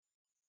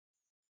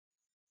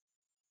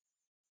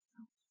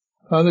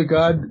Father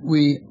God,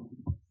 we're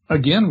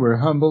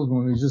humbled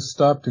when we just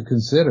stop to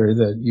consider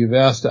that you've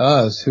asked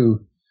us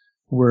who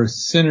were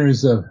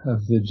sinners of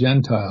the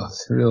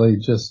Gentiles, really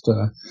just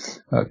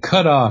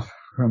cut off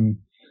from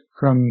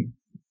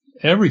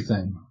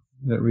everything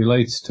that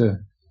relates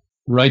to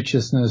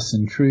righteousness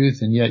and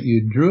truth, and yet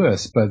you drew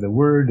us by the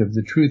word of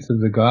the truth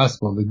of the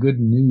gospel, the good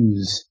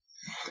news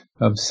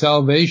of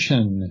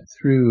salvation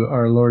through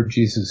our Lord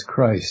Jesus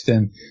Christ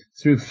and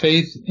through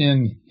faith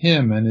in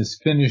him and his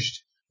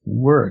finished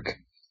work.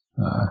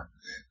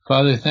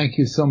 Father, thank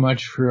you so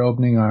much for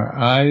opening our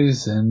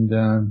eyes and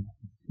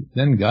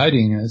then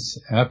guiding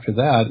us after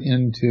that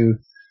into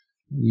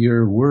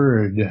your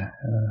word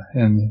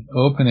and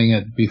opening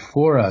it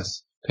before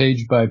us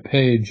page by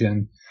page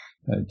and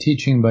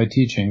teaching by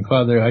teaching.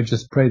 Father, I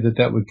just pray that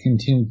that would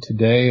continue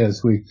today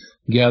as we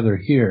gather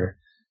here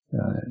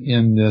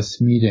in this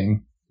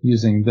meeting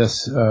using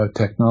this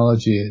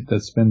technology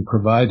that's been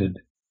provided.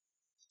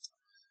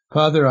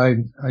 Father,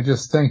 I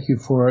just thank you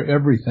for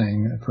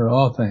everything, for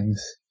all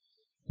things.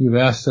 You've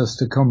asked us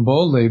to come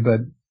boldly, but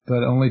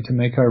only to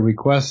make our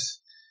requests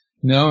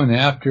known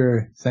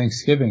after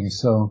Thanksgiving.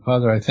 So,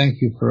 Father, I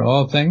thank you for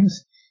all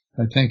things.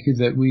 I thank you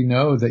that we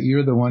know that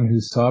you're the one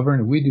who's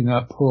sovereign. We do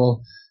not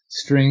pull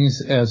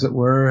strings, as it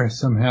were,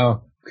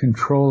 somehow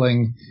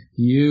controlling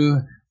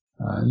you.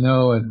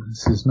 No,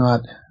 this is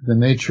not the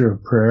nature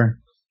of prayer,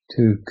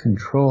 to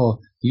control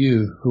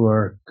you who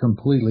are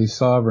completely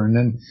sovereign.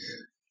 And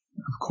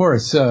of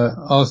course,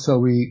 also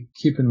we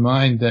keep in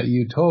mind that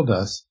you told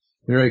us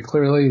very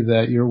clearly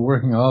that you're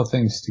working all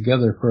things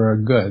together for our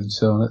good.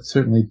 So that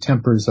certainly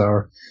tempers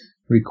our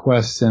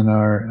requests and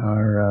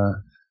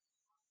our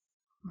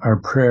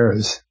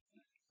prayers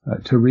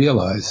to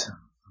realize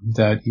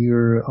that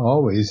you're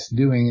always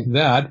doing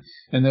that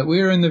and that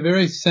we are in the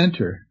very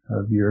center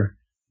of your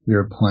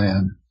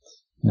plan.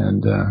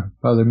 And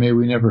Father, may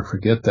we never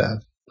forget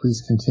that.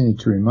 Please continue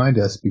to remind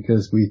us,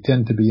 because we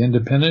tend to be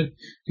independent,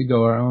 to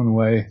go our own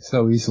way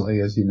so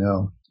easily, as you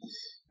know.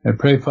 I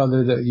pray,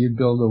 Father, that you'd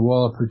build a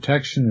wall of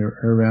protection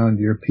around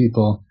your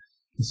people,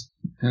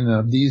 and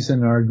of these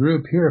in our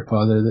group here,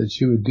 Father, that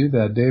you would do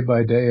that day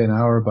by day and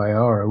hour by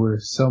hour. We're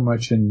so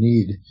much in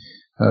need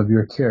of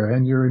your care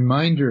and your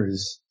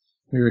reminders,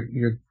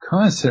 your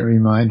constant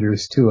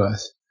reminders to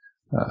us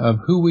of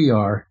who we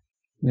are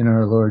in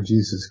our Lord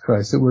Jesus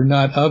Christ, that we're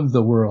not of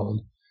the world.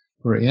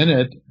 We're in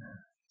it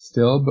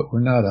still, but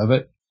we're not of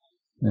it,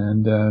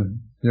 and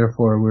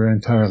therefore we're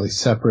entirely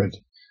separate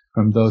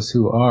from those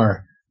who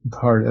are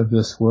part of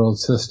this world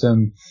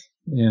system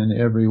in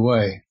every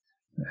way.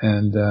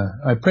 And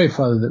I pray,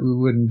 Father, that we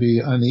wouldn't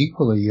be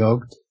unequally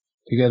yoked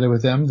together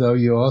with them, though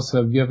you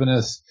also have given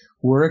us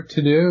work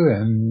to do,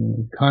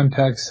 and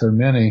contacts are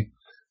many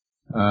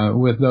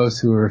with those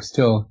who are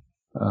still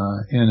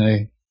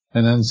in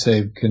an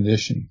unsaved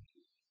condition.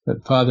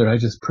 But Father, I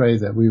just pray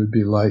that we would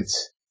be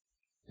lights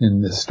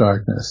in this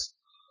darkness.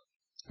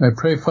 I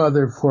pray,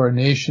 Father, for our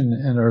nation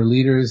and our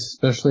leaders,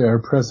 especially our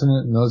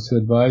president and those who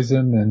advise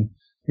him, and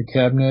the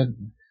cabinet,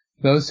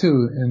 those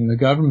who in the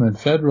government,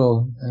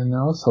 federal and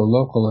also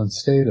local and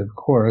state, of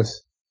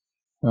course,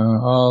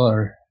 all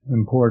are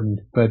important.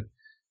 But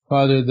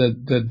Father,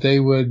 that they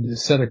would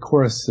set a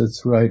course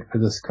that's right for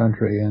this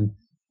country and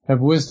have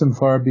wisdom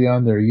far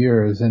beyond their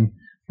years. And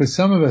for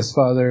some of us,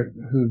 Father,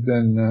 who've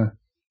been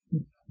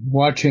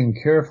watching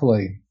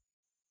carefully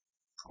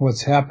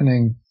what's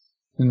happening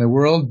in the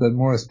world, but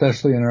more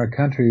especially in our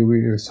country, we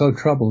are so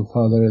troubled,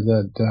 Father,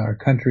 that our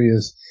country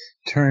is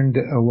turned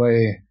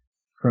away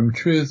from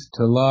truth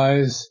to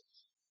lies,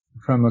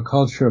 from a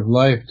culture of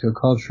life to a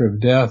culture of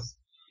death,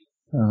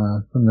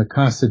 from the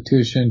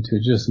Constitution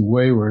to just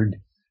wayward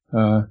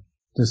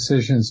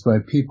decisions by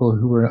people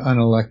who were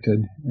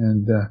unelected.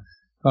 And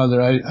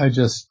Father, I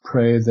just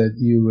pray that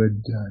you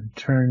would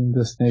turn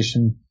this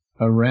nation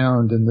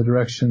around in the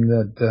direction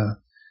that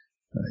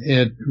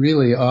it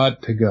really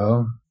ought to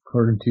go,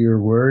 according to your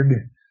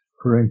word,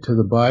 according to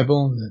the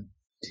Bible, the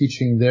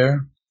teaching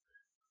there.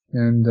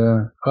 And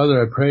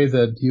Father, I pray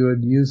that you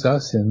would use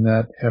us in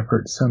that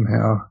effort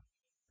somehow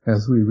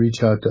as we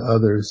reach out to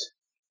others.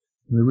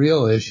 The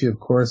real issue,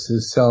 of course,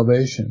 is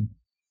salvation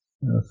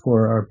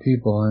for our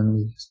people, and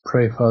we just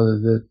pray, Father,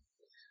 that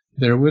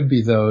there would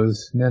be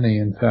those, many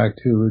in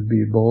fact, who would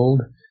be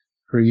bold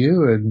for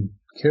you and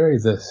carry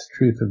this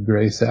truth of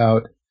grace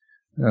out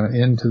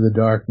into the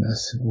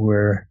darkness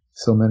where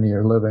so many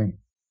are living.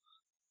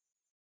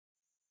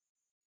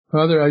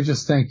 Father, I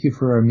just thank you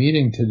for our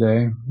meeting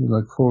today. We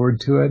look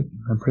forward to it.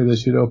 I pray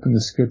that you'd open the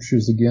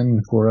scriptures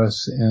again for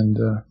us, and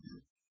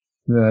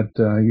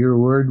that your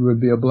word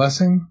would be a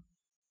blessing,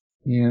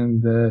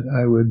 and that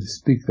I would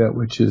speak that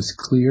which is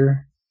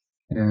clear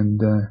and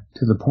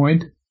to the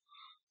point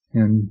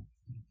and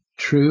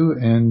true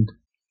and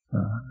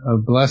a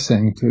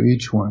blessing to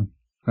each one.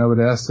 I would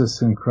ask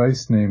this in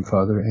Christ's name,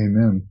 Father.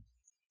 Amen.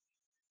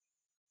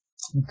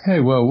 Okay,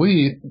 well,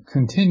 we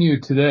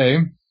continue today,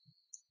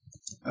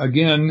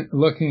 again,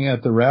 looking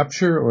at the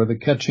rapture, or the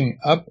catching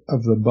up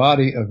of the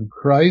body of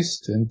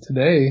Christ. And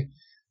today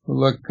we'll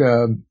look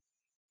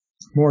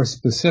more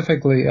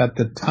specifically at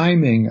the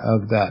timing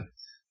of that.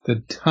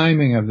 The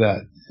timing of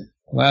that.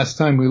 Last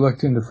time we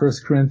looked into 1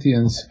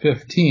 Corinthians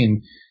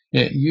 15,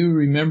 you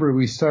remember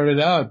we started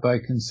out by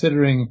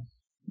considering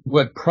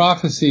what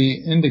prophecy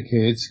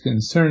indicates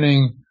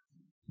concerning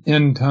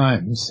end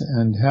times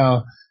and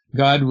how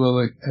God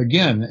will,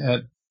 again,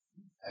 at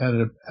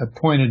an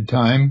appointed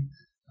time,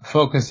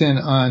 focus in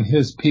on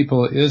his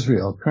people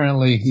Israel.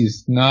 Currently,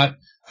 he's not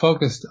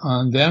focused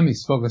on them.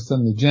 He's focused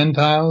on the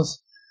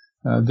Gentiles.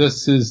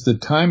 This is the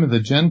time of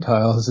the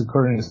Gentiles,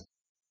 according to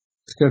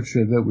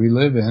Scripture, that we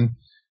live in,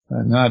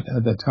 not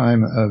at the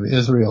time of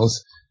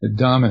Israel's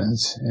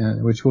dominance,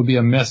 which will be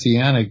a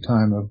messianic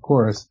time, of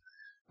course.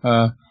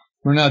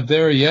 We're not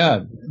there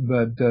yet,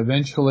 but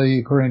eventually,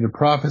 according to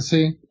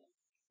prophecy,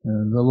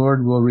 the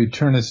Lord will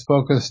return his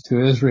focus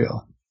to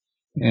Israel.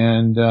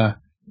 And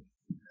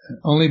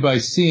only by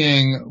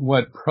seeing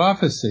what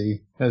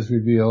prophecy has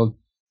revealed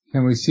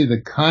can we see the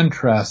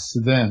contrasts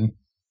then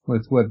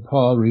with what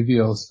Paul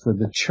reveals for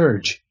the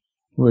church,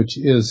 which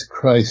is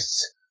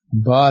Christ's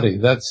body.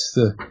 That's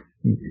the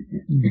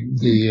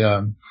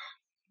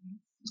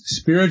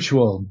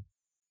spiritual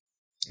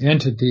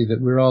entity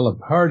that we're all a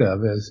part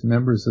of as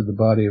members of the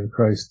body of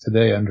Christ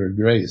today under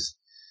grace.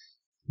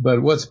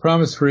 But what's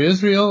promised for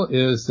Israel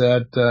is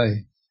that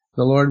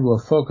the Lord will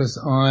focus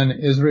on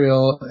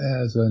Israel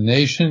as a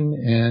nation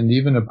and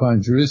even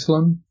upon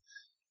Jerusalem.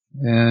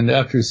 And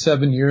after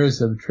 7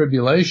 years of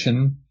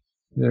tribulation,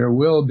 there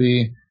will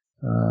be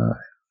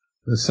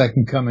the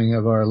second coming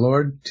of our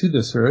Lord to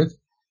this earth,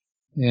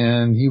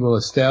 and he will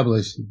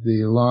establish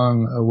the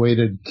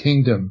long-awaited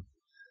kingdom.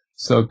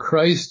 So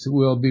Christ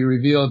will be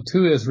revealed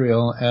to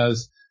Israel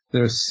as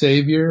their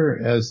Savior,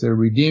 as their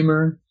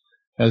Redeemer,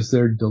 as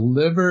their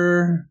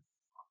Deliverer,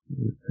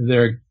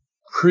 their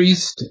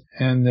Priest,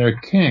 and their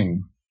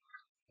King.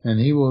 And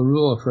he will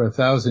rule for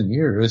 1,000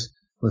 years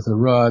with a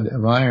rod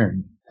of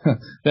iron.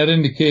 That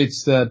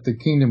indicates that the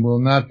kingdom will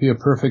not be a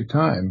perfect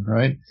time,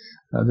 right?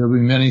 There will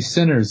be many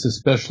sinners,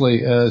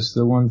 especially as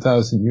the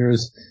 1,000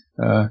 years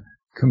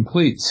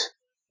completes,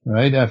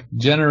 right?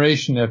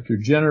 Generation after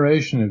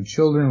generation of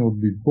children will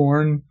be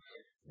born,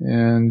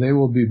 and they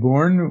will be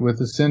born with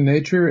a sin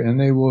nature, and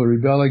they will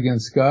rebel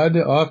against God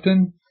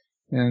often,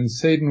 and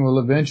Satan will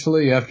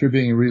eventually, after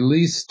being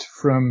released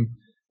from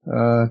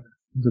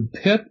the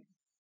pit,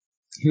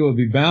 he will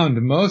be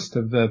bound most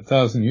of that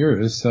 1,000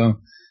 years,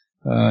 so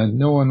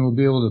no one will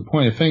be able to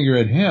point a finger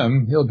at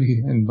him. He'll be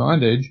in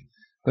bondage,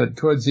 but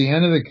towards the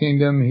end of the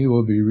kingdom, he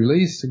will be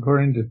released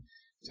according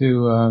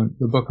to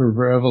the book of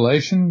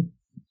Revelation,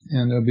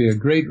 and there'll be a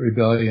great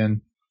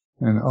rebellion,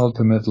 and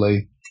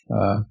ultimately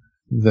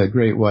the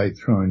great white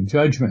throne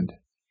judgment.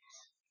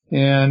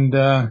 And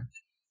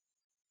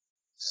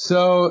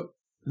so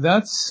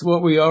that's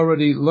what we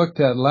already looked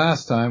at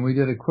last time. We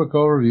did a quick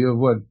overview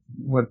of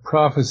what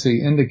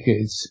prophecy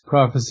indicates.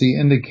 Prophecy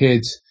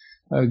indicates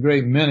a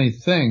great many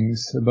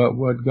things about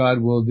what God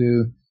will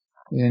do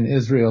in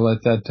Israel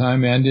at that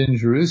time and in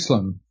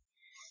Jerusalem.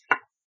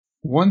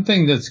 One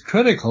thing that's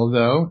critical,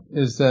 though,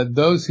 is that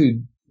those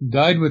who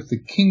died with the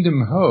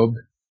kingdom hope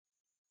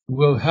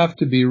will have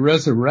to be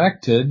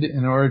resurrected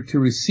in order to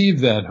receive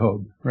that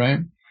hope,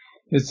 right?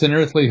 It's an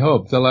earthly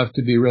hope. They'll have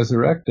to be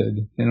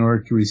resurrected in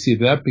order to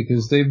receive that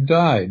because they've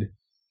died.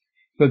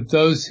 But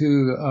those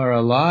who are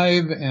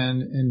alive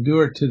and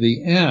endure to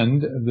the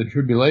end of the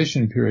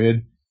tribulation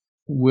period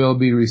will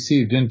be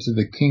received into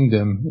the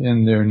kingdom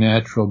in their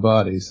natural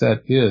bodies.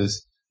 That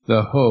is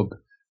the hope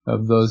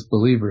of those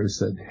believers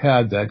that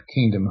had that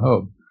kingdom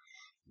hope,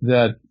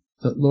 that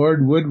the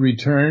Lord would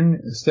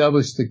return,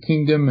 establish the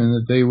kingdom, and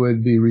that they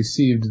would be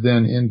received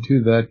then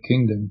into that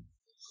kingdom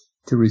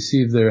to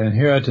receive their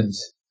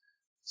inheritance.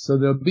 So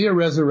there'll be a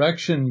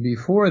resurrection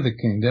before the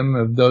kingdom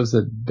of those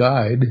that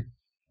died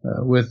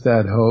with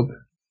that hope,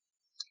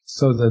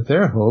 so that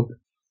their hope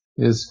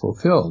is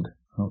fulfilled.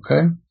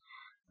 Okay?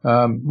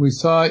 We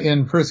saw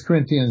in 1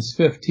 Corinthians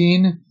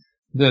 15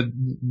 that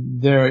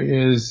there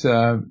is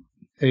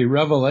a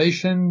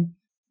revelation.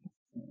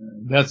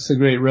 That's the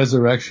great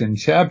resurrection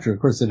chapter.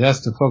 Of course, it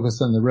has to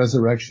focus on the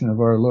resurrection of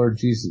our Lord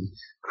Jesus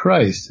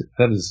Christ.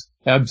 That is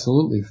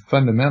absolutely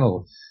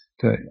fundamental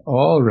to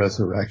all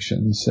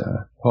resurrections.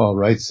 Paul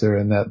writes there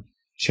in that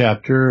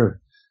chapter,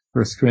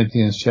 1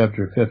 Corinthians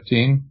chapter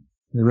 15,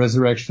 the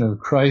resurrection of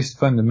Christ,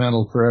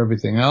 fundamental for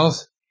everything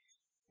else.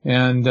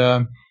 And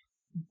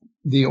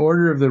the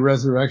order of the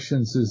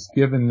resurrections is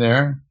given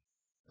there.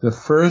 The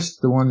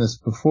first, the one that's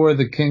before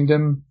the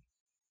kingdom,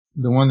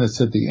 the one that's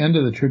at the end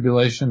of the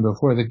tribulation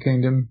before the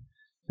kingdom,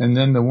 and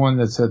then the one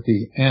that's at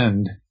the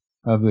end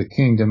of the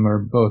kingdom are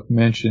both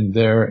mentioned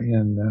there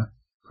in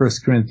 1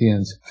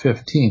 Corinthians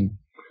 15.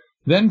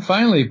 Then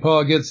finally,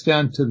 Paul gets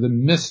down to the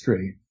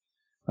mystery,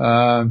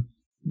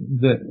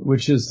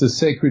 which is the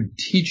sacred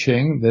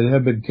teaching that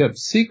had been kept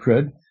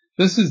secret.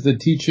 This is the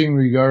teaching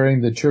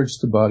regarding the church,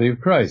 the body of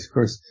Christ. Of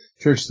course,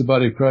 church, the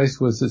body of Christ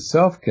was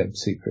itself kept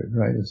secret,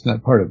 right? It's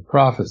not part of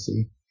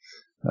prophecy.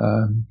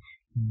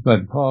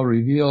 But Paul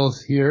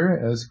reveals here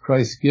as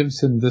Christ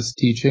gives him this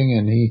teaching,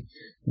 and he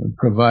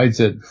provides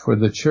it for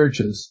the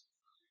churches.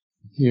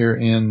 here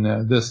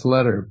in this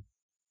letter.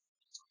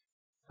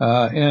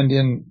 And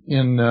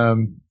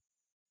in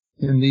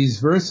these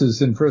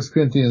verses in 1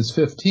 Corinthians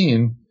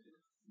 15,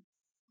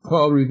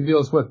 Paul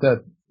reveals what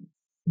that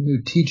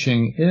new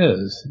teaching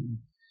is.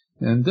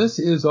 And this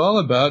is all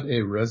about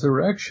a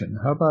resurrection.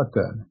 How about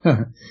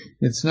that?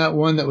 It's not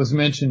one that was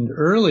mentioned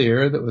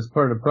earlier that was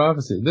part of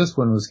prophecy. This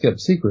one was kept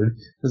secret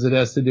because it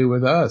has to do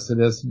with us. It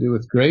has to do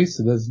with grace.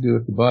 It has to do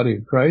with the body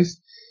of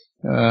Christ,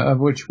 of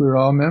which we're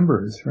all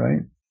members,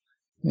 right?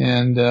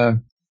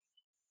 And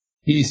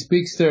he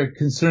speaks there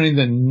concerning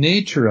the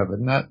nature of it,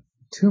 not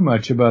too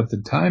much about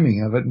the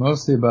timing of it,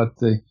 mostly about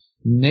the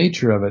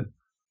nature of it.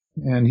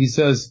 And he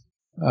says,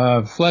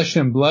 flesh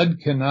and blood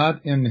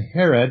cannot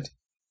inherit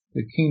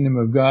the kingdom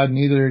of God,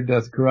 neither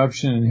doth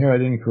corruption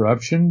inherit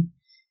incorruption.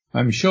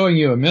 I'm showing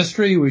you a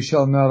mystery. We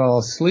shall not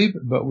all sleep,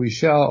 but we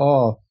shall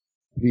all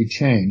be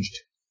changed.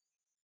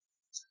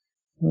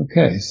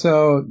 Okay,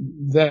 so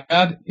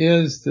that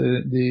is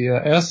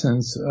the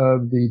essence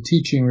of the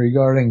teaching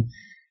regarding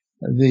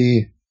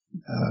the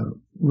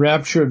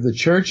rapture of the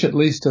church, at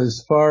least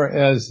as far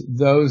as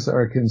those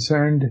are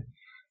concerned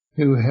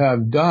who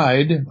have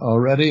died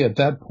already at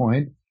that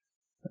point,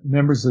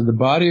 members of the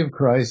body of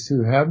Christ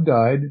who have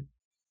died.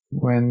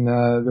 When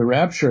the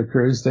rapture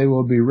occurs, they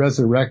will be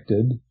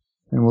resurrected,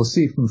 and we'll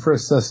see from 1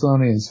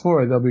 Thessalonians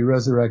 4, they'll be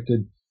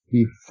resurrected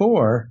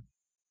before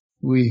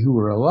we who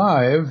were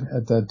alive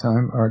at that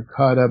time are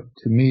caught up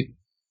to meet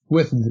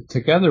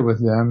together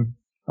with them,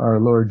 our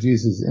Lord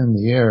Jesus in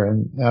the air,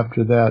 and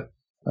after that,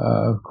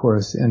 of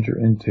course, enter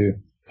into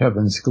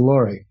heaven's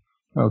glory.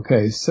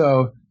 Okay,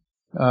 so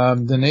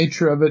the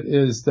nature of it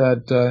is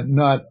that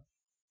not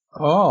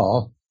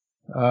all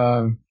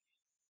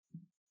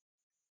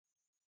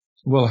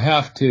will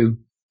have to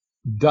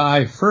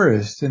die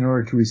first in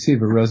order to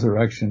receive a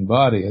resurrection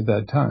body at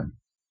that time.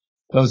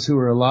 Those who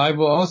are alive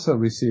will also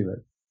receive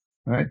it,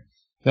 right?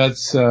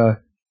 That's, I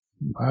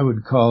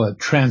would call it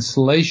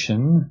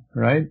translation,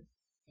 right?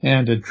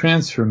 And a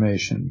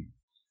transformation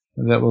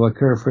that will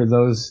occur for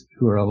those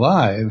who are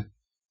alive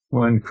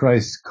when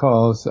Christ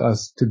calls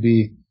us to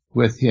be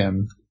with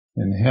him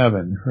in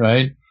heaven,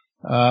 right?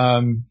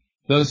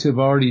 Those who have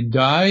already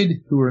died,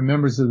 who are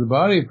members of the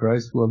body of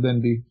Christ, will then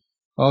be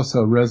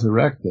also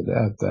resurrected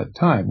at that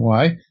time.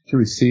 Why? To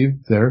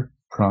receive their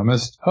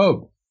promised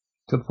hope,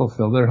 to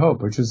fulfill their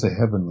hope, which is a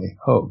heavenly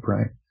hope,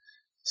 right?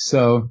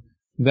 So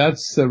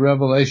that's the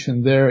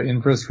revelation there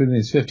in 1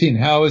 Corinthians 15.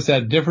 How is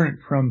that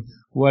different from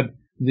what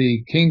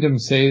the kingdom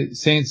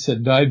saints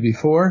that died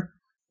before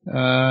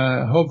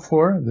hope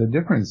for? The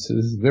difference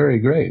is very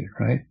great,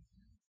 right?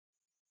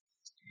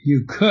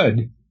 You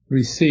could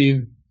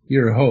receive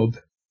your hope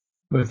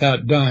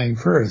without dying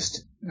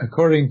first,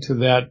 according to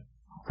that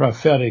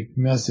prophetic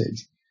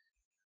message.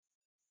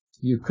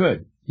 You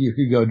could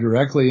go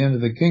directly into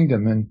the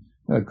kingdom,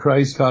 and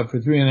Christ taught for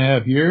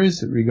 3.5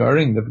 years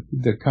regarding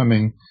the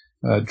coming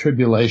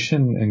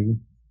tribulation and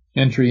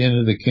entry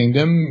into the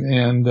kingdom,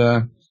 and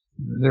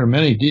there are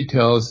many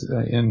details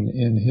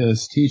in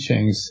his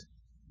teachings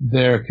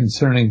there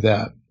concerning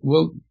that.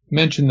 We'll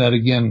mention that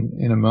again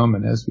in a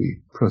moment as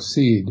we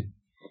proceed.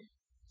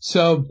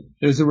 So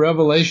there's a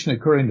revelation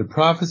according to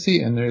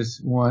prophecy, and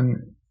there's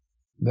one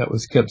that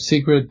was kept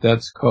secret.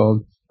 That's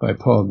called by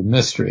Paul the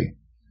mystery.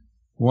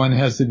 One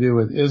has to do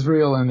with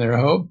Israel and their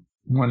hope.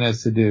 One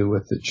has to do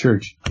with the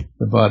church,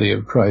 the body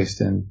of Christ,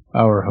 and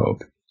our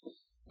hope.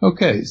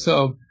 Okay,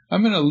 so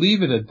I'm going to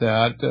leave it at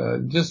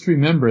that. Just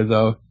remember,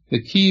 though,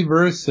 the key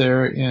verse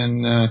there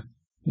in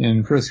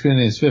 1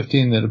 Corinthians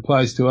 15 that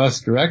applies to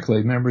us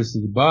directly, members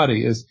of the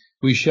body, is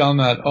we shall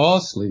not all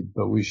sleep,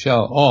 but we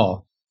shall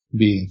all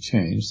be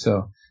changed.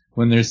 So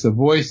when there's the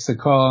voice, the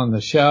call, and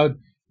the shout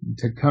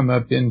to come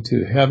up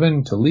into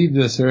heaven, to leave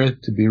this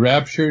earth, to be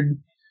raptured,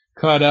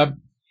 caught up,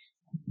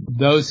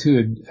 those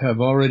who have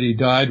already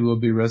died will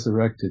be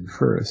resurrected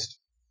first,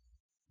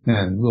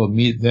 and we'll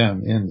meet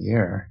them in the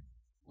air.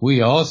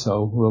 We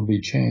also will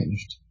be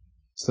changed.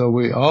 So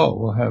we all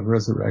will have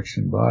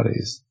resurrection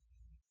bodies,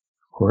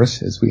 of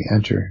course, as we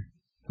enter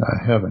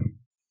heaven.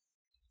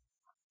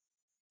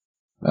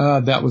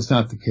 That was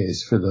not the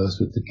case for those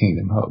with the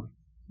kingdom hope.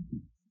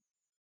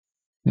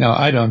 Now,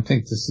 I don't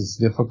think this is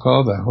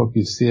difficult. I hope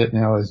you see it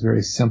now as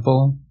very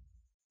simple,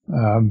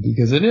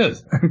 because it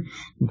is.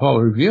 Paul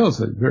reveals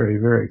it very,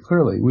 very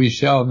clearly. We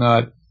shall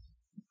not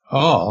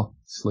all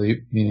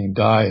sleep, meaning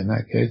die in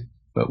that case,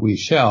 but we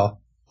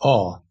shall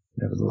all,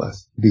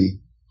 nevertheless,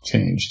 be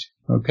changed.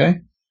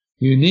 Okay?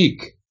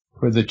 Unique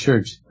for the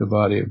church, the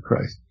body of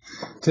Christ.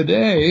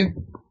 Today,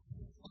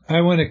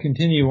 I want to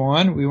continue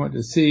on. We want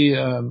to see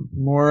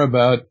more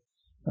about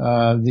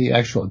the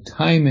actual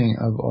timing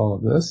of all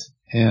of this.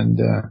 And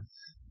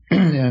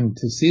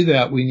to see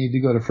that, we need to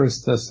go to 1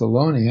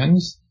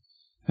 Thessalonians.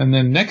 And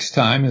then next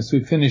time, as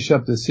we finish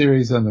up the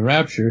series on the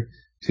rapture,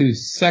 to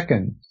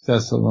 2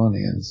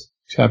 Thessalonians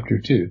chapter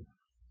 2.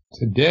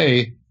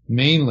 Today,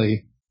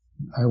 mainly,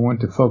 I want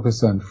to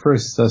focus on 1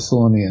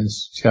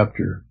 Thessalonians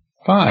chapter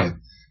 5.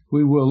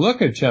 We will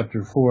look at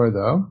chapter 4,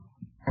 though,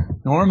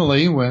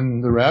 Normally,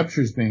 when the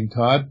rapture is being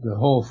taught, the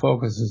whole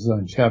focus is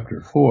on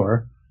chapter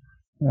 4,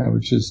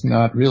 which is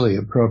not really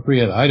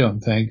appropriate, I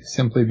don't think,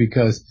 simply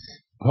because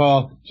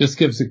Paul just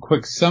gives a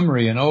quick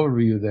summary and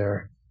overview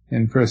there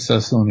in 1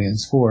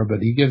 Thessalonians 4,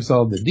 but he gives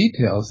all the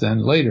details then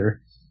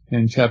later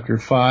in chapter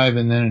 5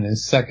 and then in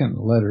his second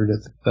letter to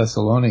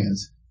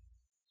Thessalonians.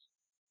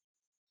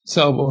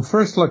 So we'll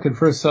first look at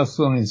 1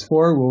 Thessalonians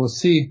 4, where we'll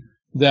see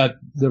that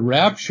the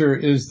rapture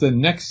is the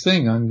next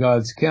thing on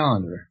God's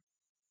calendar.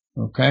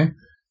 Okay?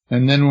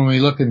 And then when we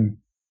look in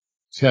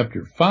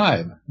chapter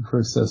 5 of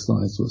 1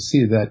 Thessalonians, we'll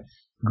see that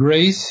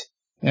grace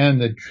and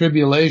the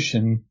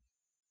tribulation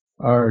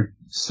are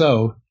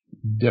so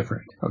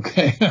different.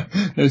 Okay?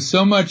 There's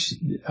so much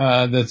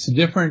that's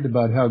different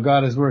about how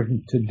God is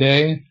working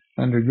today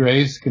under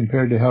grace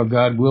compared to how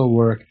God will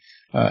work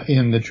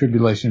in the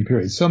tribulation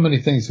period. So many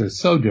things are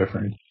so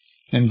different,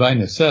 and by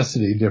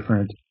necessity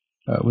different.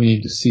 We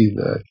need to see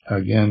that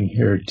again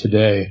here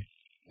today,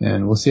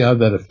 and we'll see how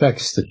that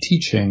affects the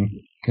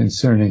teaching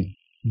concerning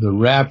the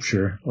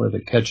rapture or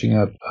the catching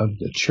up of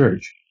the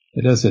church.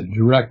 It has a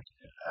direct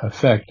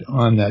effect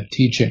on that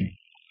teaching.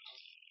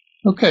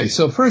 Okay,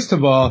 so first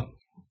of all,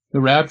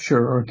 the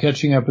rapture or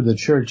catching up of the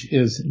church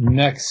is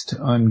next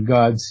on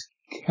God's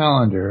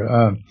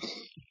calendar.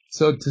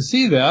 So to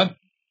see that,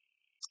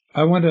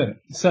 I want to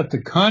set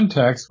the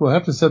context. We'll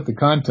have to set the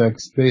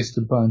context based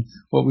upon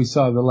what we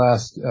saw the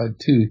last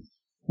two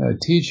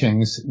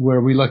teachings,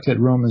 where we looked at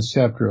Romans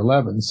chapter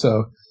 11.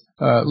 So,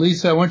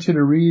 Lisa, I want you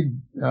to read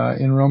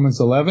in Romans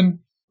 11,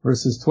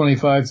 verses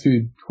 25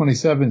 through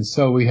 27.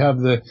 So we have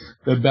the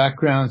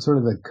background, sort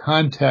of the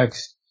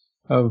context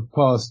of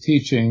Paul's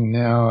teaching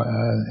now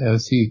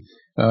as he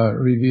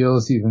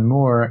reveals even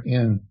more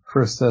in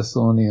 1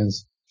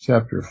 Thessalonians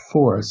chapter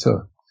 4.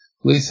 So,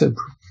 Lisa,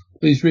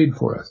 please read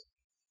for us.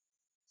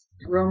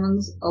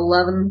 Romans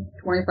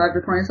 11:25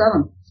 to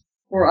 27.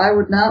 For I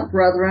would not,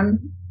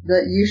 brethren,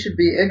 that ye should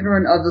be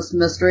ignorant of this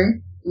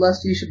mystery,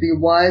 lest ye should be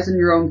wise in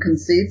your own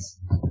conceits,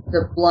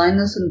 that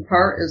blindness in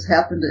part is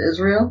happened to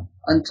Israel,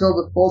 until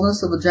the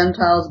fullness of the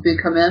Gentiles be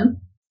come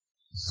in.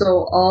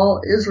 So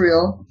all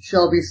Israel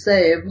shall be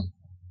saved,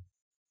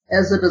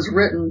 as it is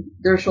written,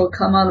 there shall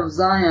come out of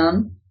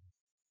Zion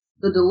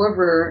the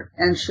deliverer,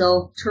 and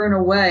shall turn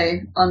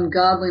away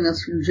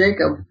ungodliness from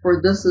Jacob,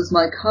 for this is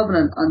my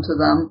covenant unto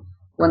them,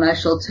 when I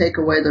shall take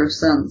away their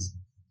sins.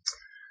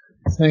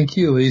 Thank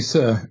you,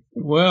 Lisa.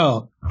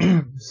 Well,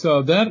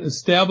 so that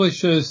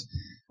establishes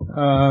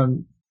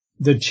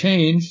the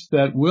change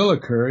that will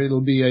occur.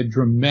 It'll be a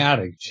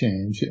dramatic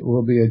change. It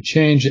will be a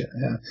change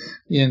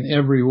in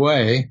every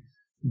way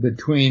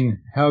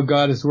between how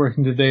God is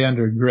working today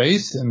under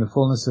grace and the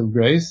fullness of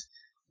grace,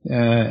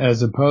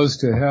 as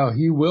opposed to how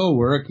he will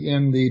work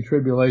in the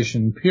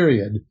tribulation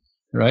period,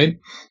 right?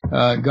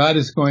 God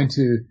is going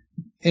to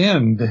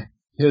end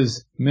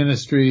his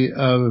ministry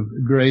of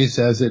grace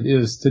as it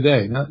is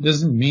today. Now, it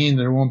doesn't mean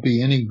there won't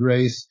be any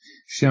grace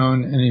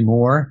shown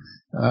anymore,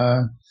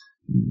 or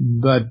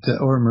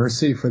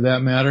mercy for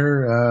that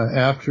matter,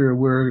 after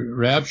we're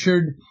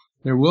raptured.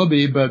 There will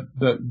be, but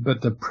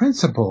the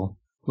principle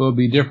will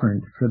be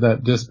different for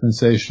that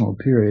dispensational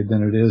period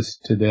than it is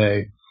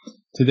today.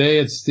 Today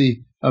it's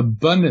the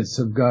abundance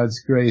of God's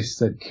grace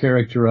that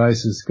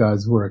characterizes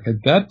God's work.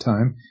 At that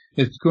time,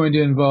 it's going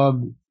to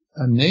involve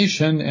a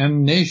nation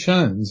and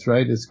nations,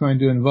 right? It's going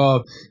to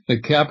involve the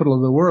capital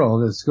of the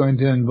world. It's going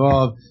to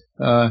involve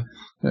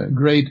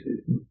great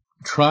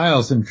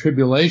trials and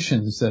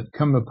tribulations that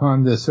come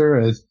upon this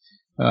earth,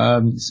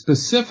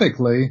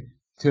 specifically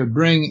to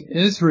bring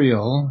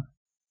Israel,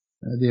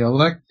 the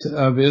elect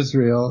of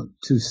Israel,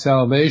 to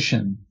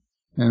salvation.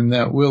 And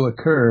that will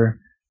occur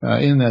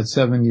in that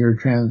 7-year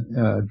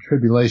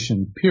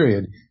tribulation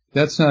period.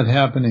 That's not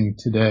happening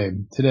today.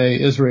 Today,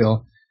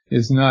 Israel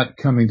is not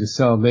coming to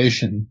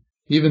salvation,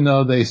 even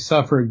though they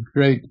suffer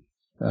great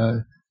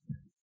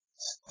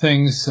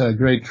things,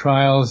 great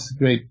trials,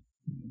 great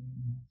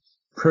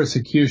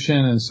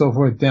persecution, and so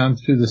forth down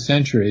through the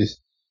centuries.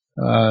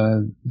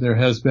 There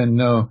has been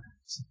no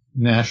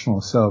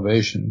national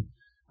salvation,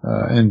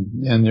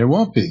 and there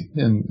won't be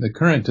in the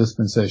current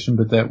dispensation,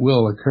 but that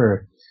will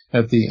occur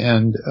at the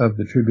end of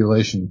the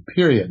tribulation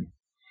period.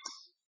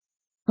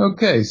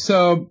 Okay,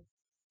 so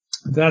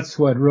that's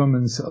what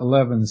Romans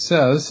 11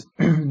 says.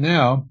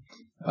 Now,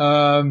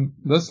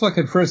 let's look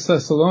at 1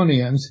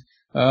 Thessalonians.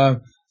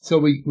 So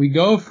we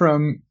go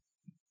from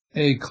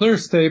a clear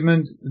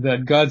statement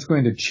that God's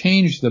going to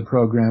change the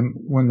program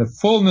when the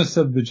fullness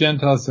of the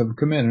Gentiles have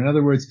come in. In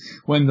other words,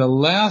 when the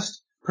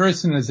last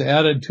person is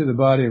added to the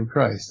body of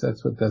Christ.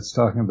 That's what that's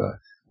talking about.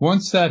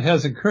 Once that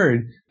has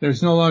occurred,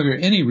 there's no longer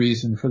any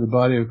reason for the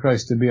body of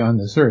Christ to be on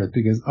this earth,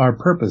 because our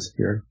purpose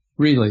here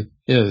really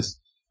is,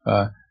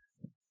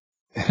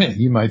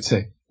 you might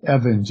say,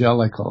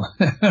 evangelical.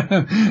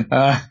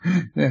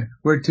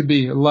 We're to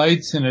be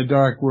lights in a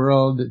dark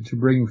world, to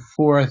bring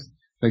forth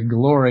the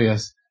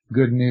glorious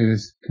good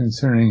news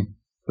concerning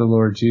the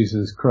Lord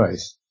Jesus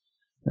Christ.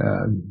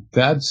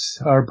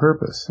 That's our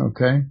purpose,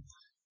 okay?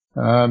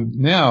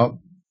 Now,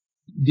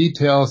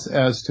 details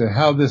as to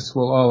how this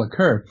will all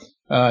occur.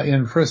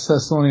 In 1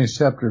 Thessalonians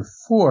chapter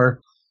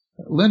 4,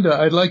 Linda,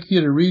 I'd like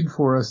you to read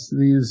for us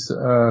these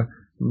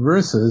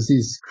verses,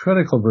 these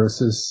critical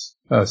verses,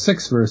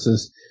 6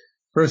 verses,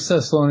 1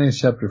 Thessalonians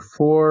chapter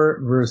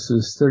 4,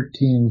 verses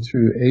 13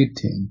 through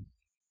 18.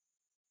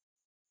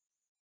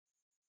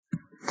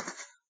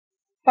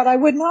 But I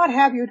would not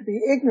have you to be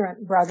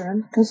ignorant,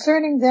 brethren,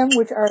 concerning them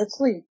which are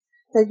asleep,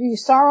 that ye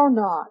sorrow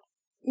not,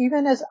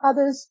 even as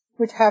others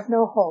which have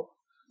no hope.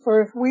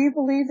 For if we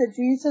believe that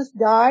Jesus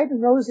died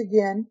and rose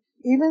again,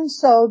 even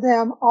so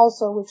them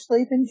also which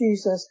sleep in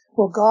Jesus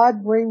will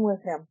God bring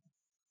with him.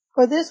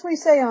 For this we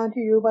say unto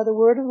you by the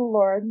word of the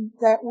Lord,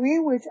 that we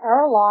which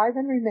are alive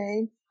and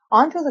remain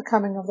unto the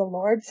coming of the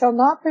Lord shall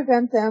not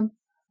prevent them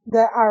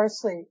that are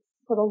asleep.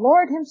 For the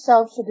Lord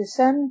himself shall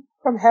descend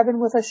from heaven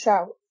with a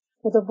shout,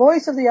 with the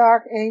voice of the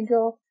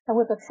archangel, and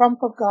with the trump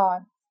of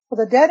God. For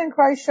the dead in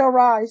Christ shall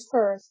rise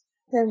first,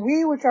 then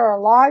we which are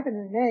alive and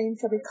remain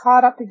shall be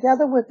caught up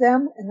together with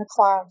them in the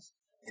clouds,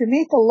 to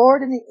meet the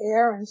Lord in the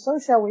air, and so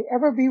shall we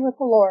ever be with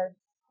the Lord.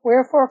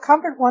 Wherefore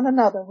comfort one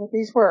another with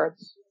these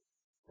words.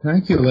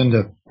 Thank you,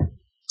 Linda.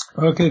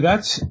 Okay,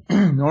 that's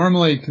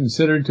normally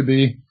considered to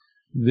be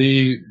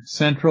the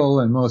central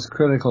and most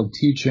critical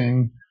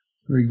teaching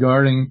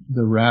regarding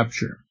the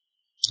rapture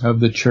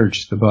of the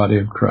church, the body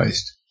of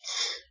Christ.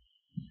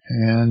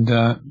 And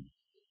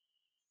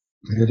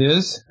it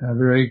is a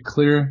very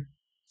clear,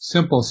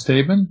 simple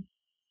statement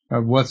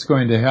of what's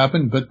going to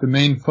happen, but the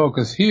main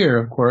focus here,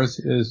 of course,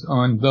 is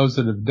on those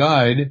that have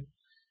died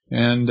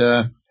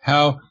and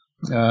how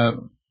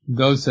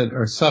those that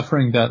are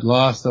suffering that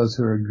loss, those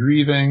who are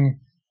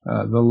grieving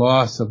the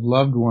loss of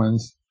loved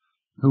ones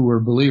who were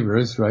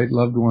believers, right?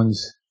 Loved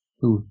ones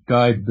who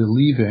died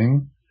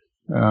believing,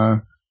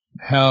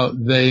 how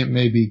they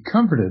may be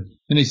comforted.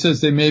 And he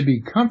says they may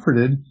be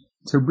comforted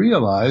to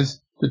realize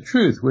the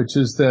truth, which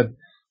is that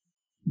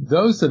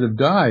those that have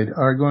died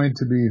are going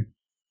to be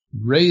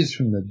raised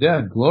from the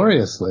dead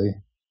gloriously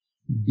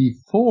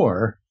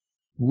before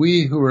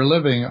we who are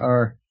living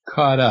are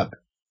caught up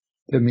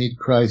to meet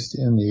Christ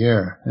in the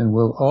air, and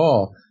we'll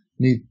all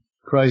meet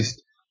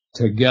Christ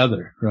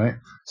together, right?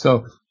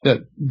 So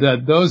that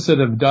those that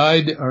have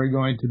died are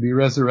going to be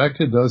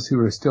resurrected, those who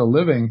are still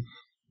living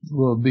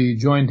will be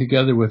joined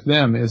together with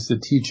them, is the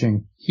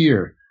teaching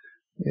here.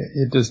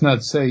 It does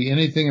not say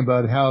anything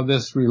about how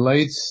this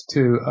relates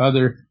to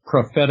other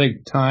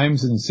prophetic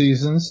times and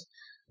seasons.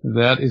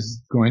 That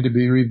is going to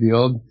be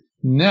revealed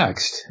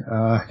next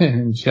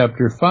in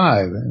chapter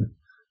 5. And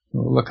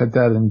we'll look at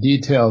that in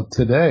detail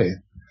today.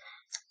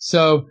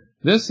 So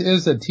this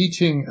is a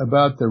teaching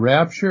about the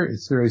rapture.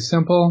 It's very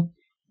simple.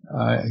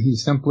 He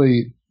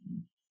simply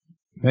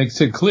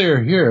makes it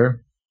clear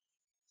here,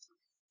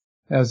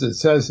 as it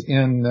says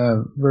in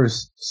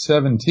verse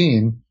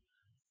 16,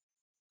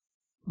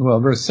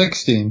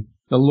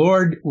 the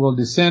Lord will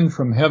descend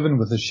from heaven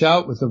with a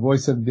shout, with the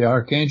voice of the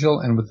archangel,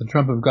 and with the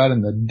trump of God,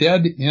 and the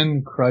dead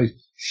in Christ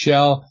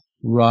shall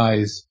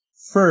rise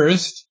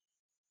first.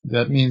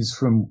 That means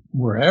from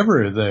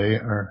wherever they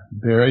are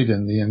buried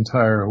in the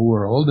entire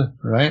world,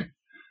 right?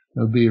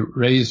 They'll be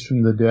raised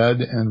from the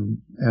dead and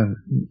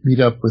meet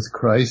up with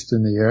Christ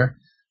in the air.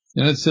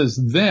 And it says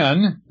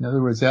then, in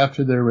other words,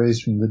 after they're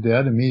raised from the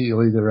dead,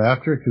 immediately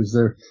thereafter, because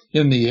they're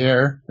in the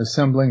air,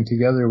 assembling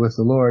together with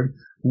the Lord,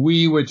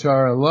 we which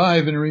are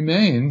alive and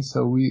remain,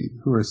 so we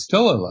who are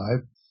still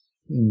alive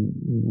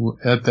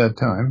at that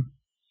time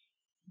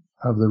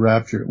of the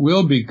rapture,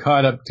 will be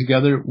caught up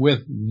together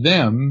with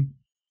them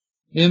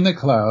in the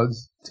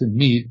clouds to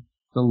meet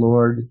the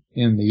Lord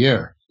in the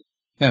air.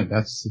 And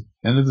that's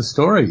the end of the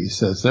story, he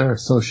says there.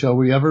 So shall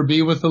we ever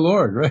be with the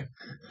Lord, right?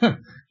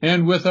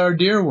 And with our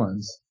dear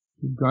ones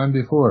who've gone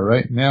before,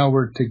 right? Now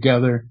we're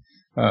together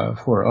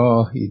for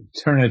all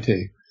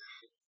eternity.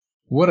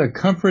 What a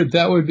comfort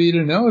that would be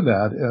to know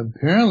that.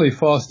 Apparently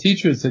false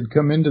teachers had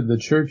come into the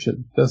church at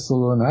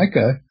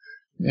Thessalonica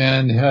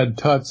and had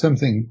taught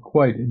something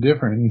quite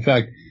different. In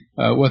fact,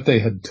 what they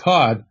had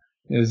taught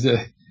is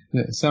that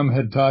some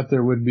had taught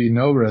there would be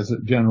no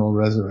general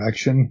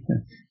resurrection.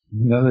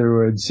 In other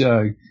words,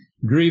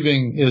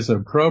 grieving is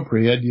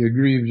appropriate. You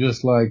grieve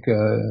just like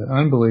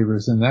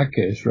unbelievers in that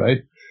case,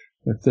 right?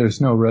 If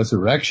there's no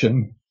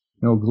resurrection,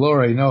 no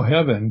glory, no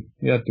heaven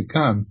yet to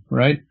come,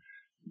 right?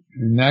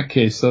 In that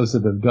case, those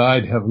that have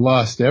died have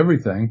lost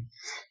everything.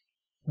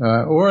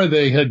 Or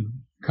they had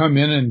come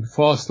in and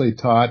falsely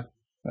taught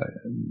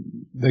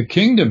the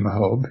kingdom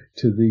hope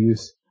to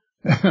these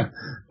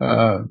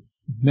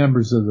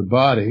members of the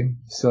body,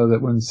 so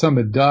that when some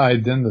had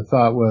died, then the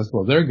thought was,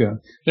 well, they're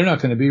not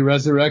going to be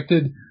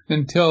resurrected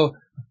until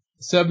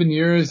 7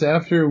 years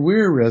after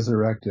we're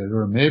resurrected.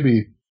 Or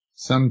maybe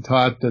some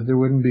taught that there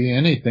wouldn't be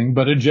anything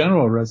but a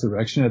general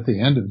resurrection at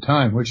the end of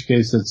time, in which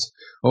case it's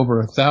over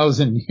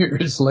 1,000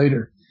 years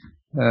later.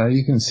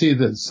 You can see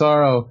that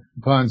sorrow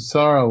upon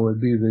sorrow would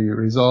be the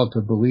result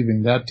of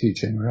believing that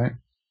teaching, right?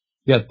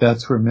 Yet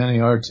that's where many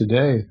are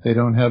today. They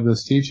don't have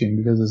this teaching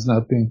because it's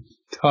not being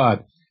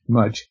taught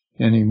much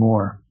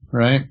anymore,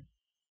 right?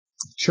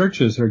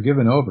 Churches are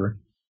given over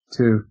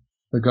to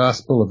the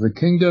gospel of the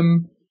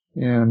kingdom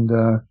and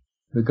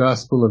the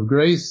gospel of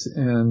grace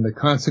and the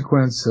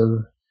consequence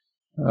of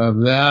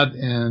that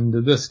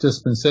and this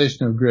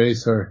dispensation of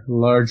grace are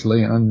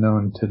largely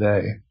unknown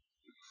today.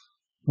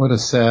 What a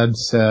sad,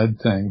 sad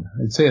thing.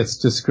 I'd say it's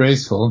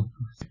disgraceful.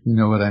 You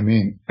know what I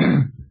mean.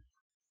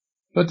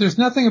 But there's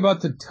nothing about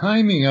the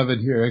timing of it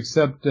here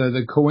except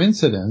the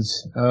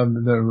coincidence of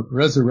the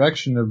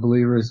resurrection of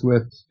believers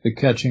with the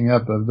catching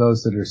up of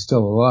those that are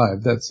still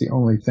alive. That's the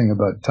only thing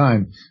about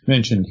time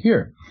mentioned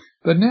here.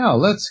 But now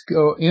let's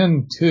go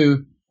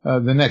into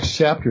the next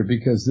chapter,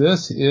 because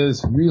this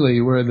is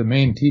really where the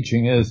main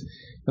teaching is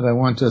that I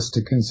want us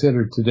to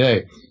consider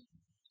today.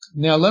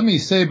 Now let me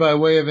say by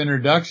way of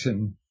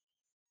introduction,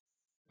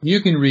 you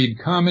can read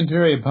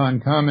commentary upon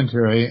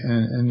commentary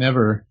and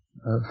never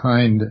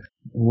find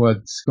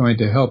what's going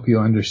to help you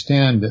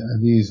understand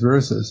these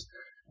verses.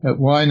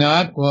 Why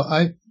not? Well,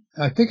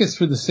 I think it's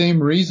for the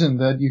same reason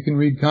that you can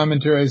read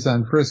commentaries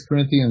on 1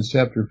 Corinthians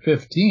chapter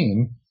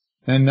 15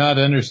 and not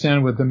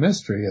understand what the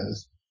mystery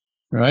is,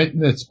 right?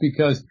 That's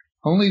because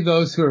only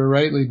those who are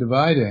rightly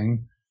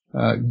dividing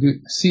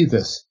see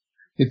this.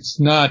 It's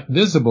not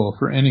visible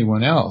for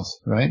anyone else,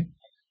 right?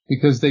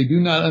 Because they do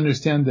not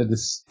understand the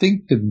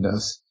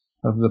distinctiveness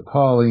of the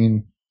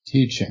Pauline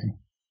teaching.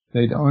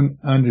 They don't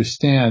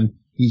understand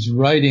he's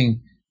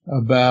writing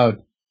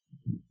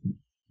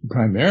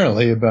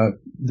primarily about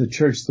the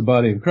church, the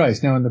body of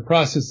Christ. Now, in the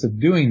process of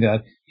doing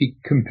that, he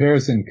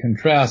compares and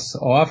contrasts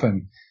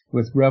often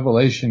with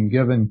revelation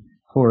given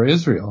for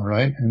Israel,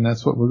 right? And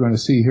that's what we're going to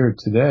see here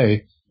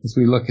today as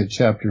we look at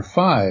chapter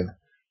 5.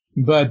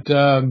 But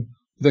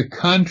the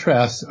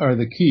contrasts are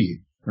the key,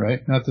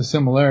 right? Not the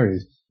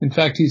similarities. In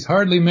fact, he's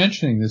hardly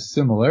mentioning the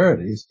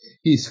similarities.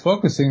 He's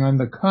focusing on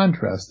the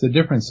contrast, the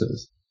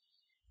differences.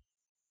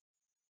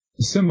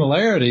 The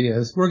similarity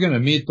is we're going to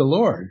meet the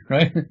Lord,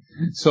 right?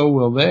 So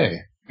will they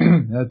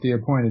at the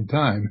appointed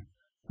time,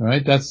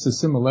 right? That's the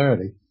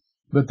similarity.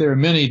 But there are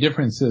many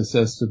differences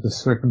as to the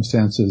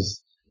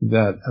circumstances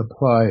that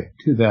apply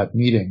to that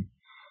meeting.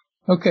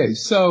 Okay,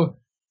 so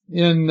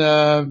in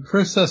 1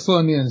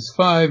 Thessalonians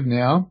 5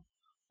 now,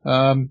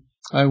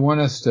 I want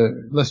us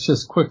to, let's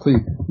just quickly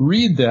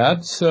read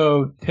that.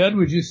 So, Ted,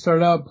 would you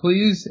start out,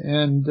 please,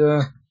 and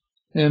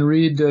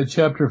read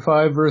chapter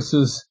 5,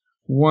 verses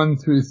 1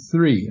 through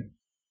 3.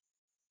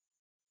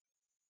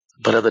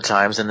 But of the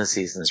times and the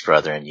seasons,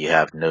 brethren, ye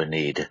have no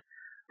need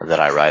that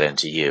I write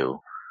unto you.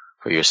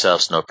 For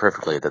yourselves know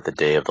perfectly that the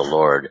day of the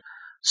Lord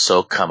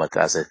so cometh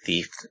as a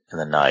thief in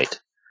the night.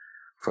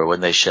 For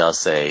when they shall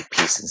say,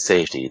 peace and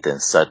safety, then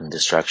sudden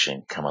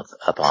destruction cometh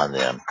upon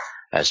them,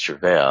 as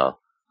travail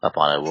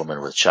upon a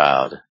woman with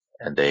child,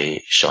 and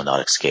they shall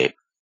not escape.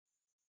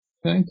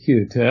 Thank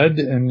you, Ted.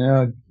 And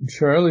now,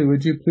 Charlie,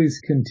 would you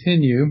please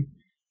continue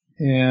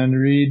and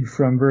read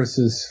from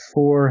verses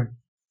 4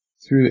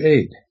 through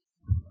 8.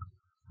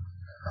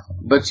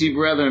 But ye,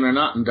 brethren, are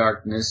not in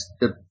darkness,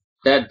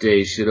 that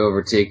day should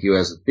overtake you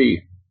as a thief.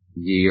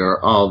 Ye are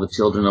all the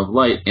children of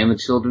light and the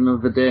children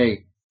of the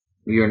day.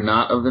 We are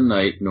not of the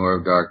night nor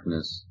of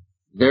darkness.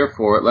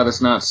 Therefore let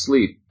us not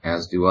sleep,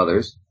 as do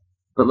others,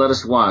 but let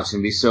us watch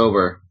and be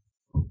sober.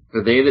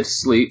 For they that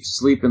sleep,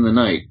 sleep in the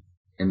night,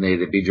 and they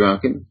that be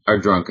drunken are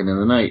drunken in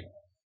the night.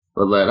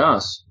 But let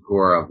us, who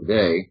are of the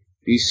day,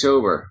 be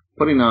sober,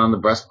 putting on the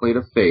breastplate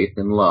of faith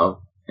and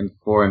love, and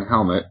for an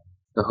helmet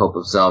the hope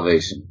of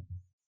salvation.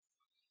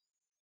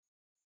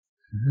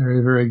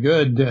 Very, very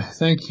good.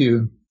 Thank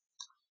you,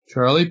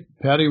 Charlie.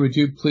 Patty, would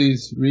you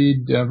please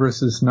read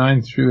verses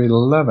 9 through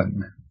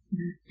 11?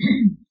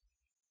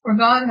 For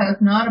God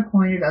hath not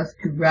appointed us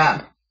to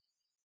wrath,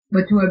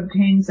 but to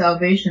obtain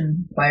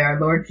salvation by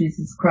our Lord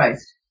Jesus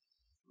Christ,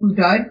 who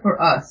died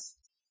for us,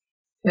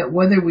 that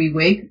whether we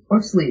wake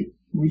or sleep,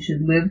 we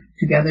should live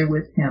together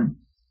with him.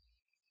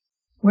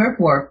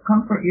 Wherefore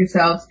comfort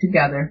yourselves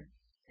together,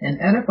 and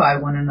edify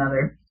one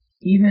another,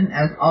 even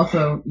as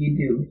also ye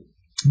do.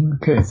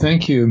 Okay,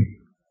 thank you.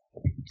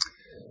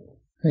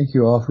 Thank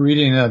you all for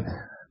reading that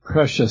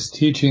precious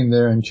teaching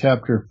there in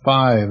chapter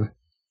 5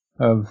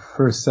 of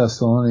 1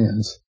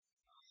 Thessalonians.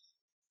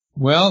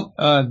 Well,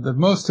 the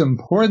most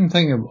important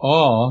thing of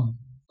all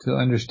to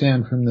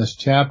understand from this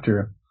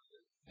chapter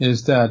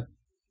is that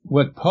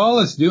what Paul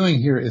is doing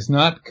here is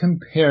not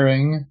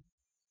comparing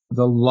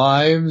the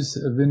lives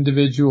of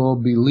individual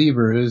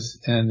believers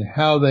and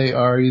how they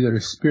are either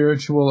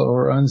spiritual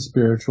or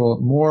unspiritual,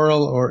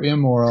 moral or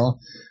immoral,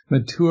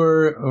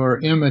 mature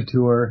or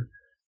immature.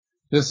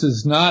 This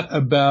is not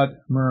about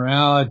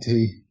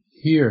morality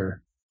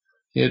here.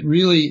 It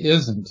really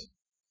isn't.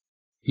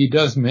 He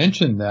does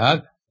mention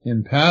that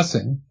in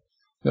passing,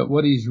 but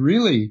what he's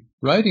really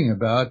writing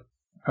about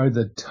are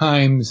the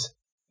times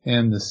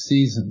and the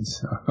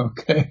seasons,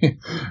 okay?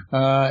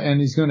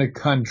 And he's going to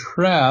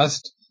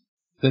contrast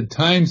the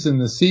times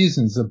and the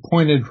seasons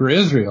appointed for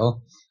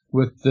Israel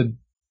with the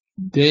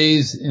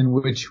days in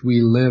which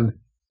we live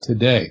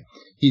today.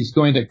 He's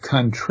going to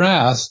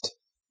contrast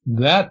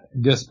that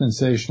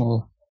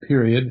dispensational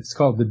period. It's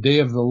called the day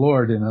of the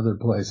Lord in other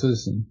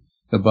places in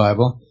the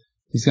Bible.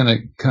 He's going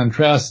to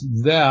contrast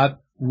that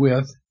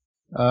with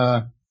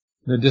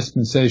the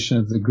dispensation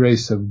of the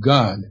grace of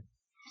God.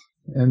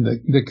 And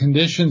the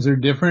conditions are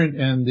different,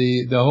 and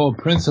the whole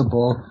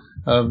principle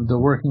of the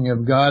working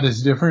of God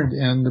is different,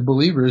 and the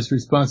believer's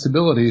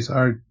responsibilities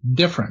are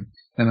different.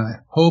 And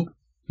I hope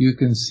you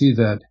can see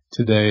that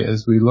today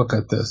as we look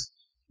at this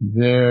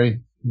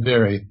very,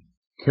 very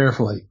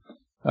carefully.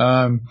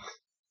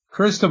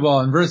 First of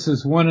all, in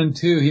verses 1 and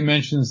 2, he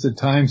mentions the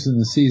times and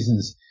the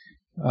seasons.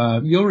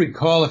 You'll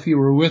recall, if you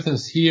were with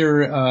us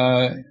here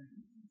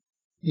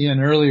in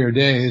earlier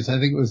days, I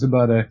think it was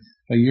about a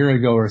year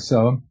ago or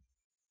so,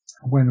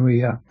 when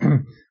we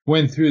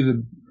went through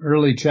the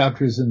early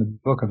chapters in the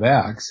book of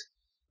Acts.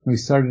 We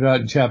started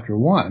out in chapter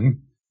 1,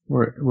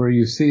 where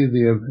you see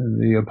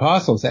the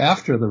apostles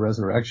after the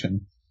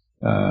resurrection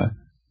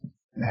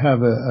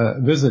have a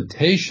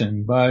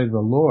visitation by the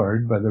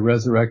Lord, by the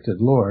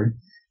resurrected Lord,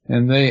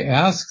 and they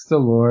ask the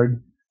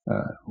Lord,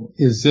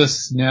 is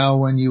this now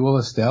when you will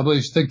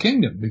establish the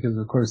kingdom? Because,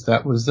 of course,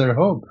 that was their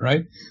hope,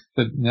 right?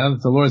 That now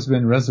that the Lord's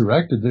been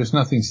resurrected, there's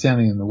nothing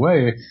standing in the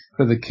way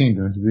for the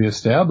kingdom to be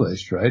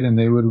established, right? And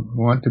they would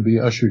want to be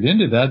ushered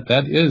into that.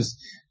 That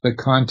is the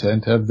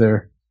content of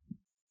their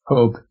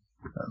hope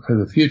for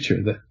the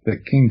future. The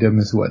kingdom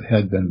is what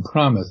had been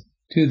promised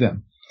to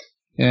them.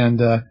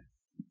 And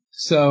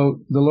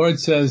so the Lord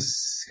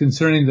says,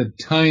 concerning the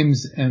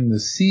times and the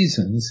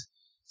seasons,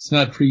 it's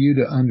not for you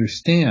to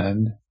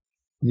understand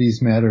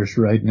these matters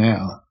right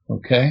now,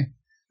 okay?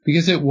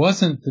 Because it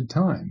wasn't the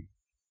time.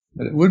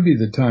 But it would be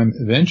the time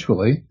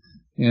eventually,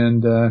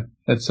 and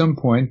at some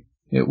point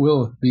it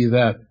will be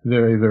that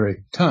very,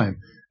 very time.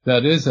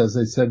 That is, as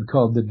I said,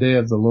 called the day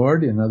of the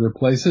Lord in other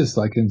places,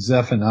 like in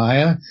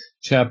Zephaniah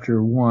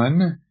chapter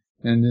 1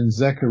 and in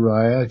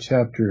Zechariah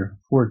chapter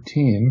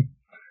 14.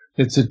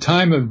 It's a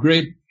time of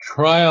great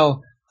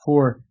trial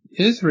for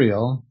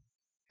Israel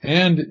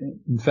and,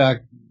 in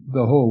fact,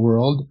 the whole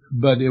world,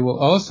 but it will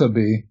also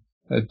be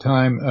a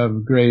time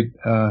of great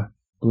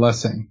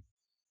blessing,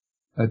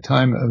 a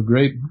time of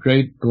great,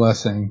 great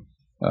blessing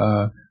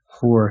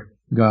for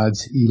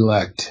God's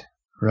elect,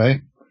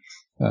 right?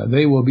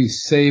 They will be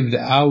saved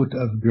out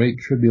of great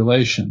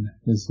tribulation,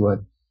 is what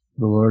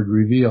the Lord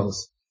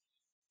reveals.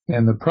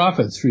 And the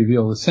prophets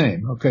reveal the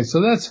same. Okay,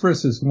 so that's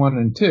verses 1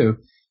 and 2.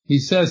 He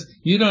says,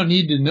 you don't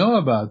need to know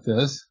about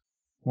this.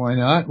 Why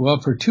not?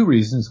 Well, for two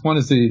reasons. One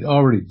is that he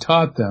already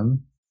taught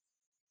them.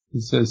 He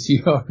says,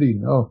 you already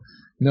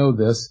know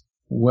this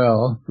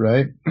well,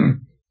 right?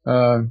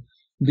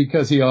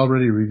 Because he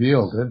already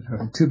revealed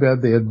it. Too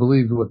bad they had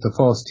believed what the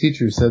false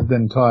teachers had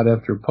then taught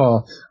after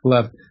Paul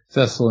left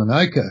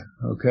Thessalonica,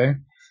 okay?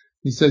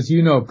 He says,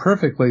 you know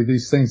perfectly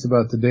these things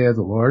about the day of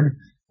the Lord.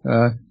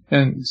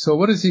 And so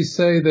what does he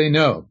say they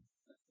know?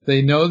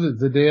 They know that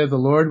the day of the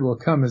Lord will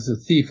come as a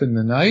thief in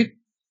the night.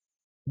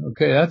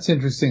 Okay, that's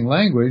interesting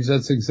language.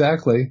 That's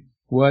exactly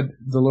what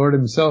the Lord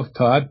himself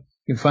taught.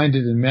 You can find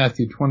it in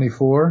Matthew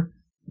 24,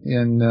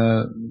 in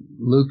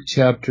Luke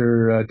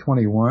chapter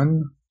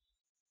 21,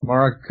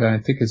 Mark, I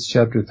think it's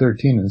chapter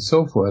 13, and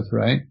so forth,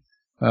 right?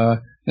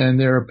 And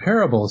there are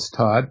parables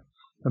taught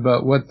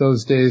about what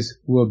those days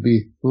will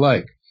be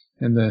like.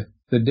 And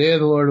the day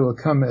of the Lord will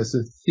come as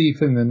a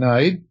thief in the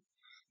night.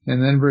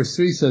 And then verse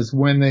 3 says,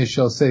 when they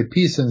shall say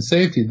peace and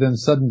safety, then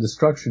sudden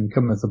destruction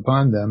cometh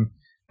upon them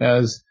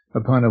as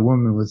upon a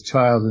woman with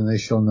child, and they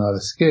shall not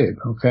escape.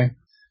 Okay?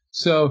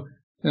 So,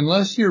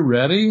 unless you're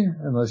ready,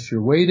 unless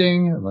you're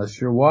waiting,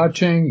 unless you're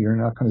watching, you're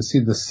not going to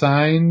see the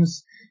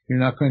signs, you're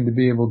not going to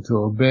be able to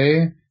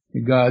obey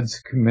God's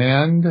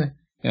command,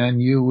 and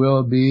you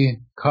will be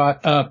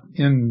caught up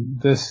in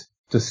this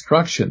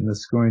destruction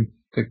that's going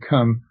to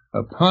come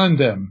upon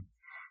them.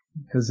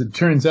 As it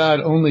turns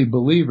out, only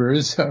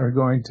believers are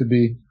going to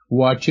be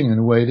watching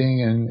and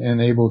waiting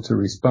and able to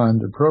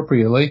respond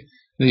appropriately.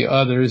 The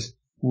others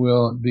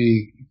will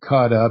be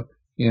caught up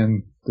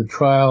in the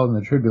trial and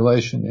the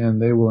tribulation, and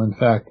they will, in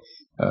fact,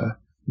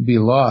 be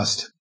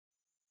lost.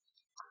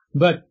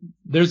 But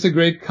there's a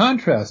great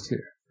contrast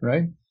here,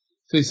 right?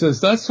 So he says,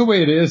 that's the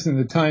way it is in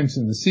the times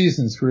and the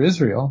seasons for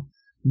Israel,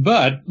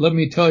 but let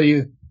me tell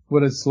you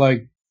what it's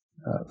like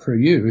for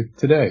you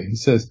today. He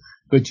says,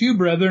 but you,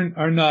 brethren,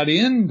 are not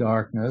in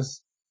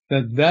darkness,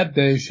 that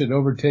day should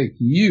overtake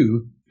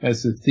you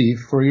as a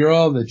thief, for you're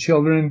all the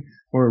children,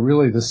 or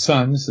really the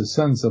sons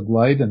of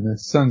light and the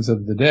sons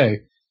of the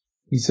day.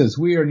 He says,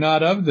 we are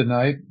not of the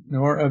night,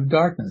 nor of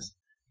darkness.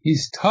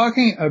 He's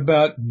talking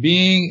about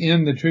being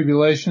in the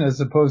tribulation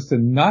as opposed to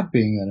not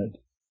being in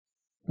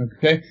it.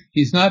 Okay?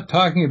 He's not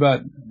talking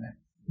about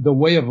the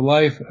way of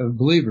life of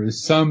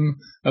believers, some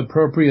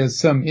appropriate,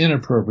 some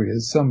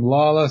inappropriate, some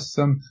lawless,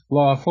 some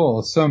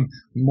lawful, some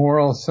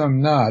moral,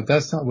 some not.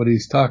 That's not what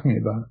he's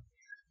talking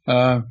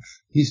about.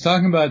 He's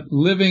talking about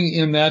living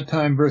in that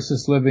time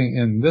versus living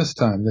in this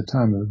time, the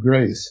time of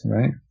grace,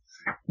 right?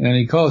 And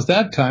he calls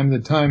that time the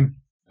time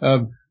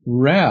of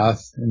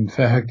wrath, in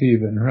fact,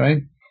 even,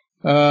 right?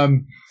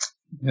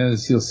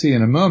 As you'll see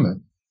in a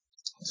moment.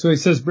 So he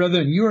says,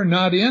 brethren, you are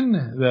not in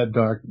that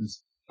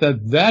darkness,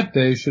 that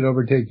day should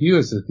overtake you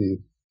as a thief.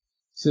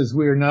 says,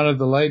 we are not of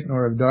the light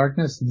nor of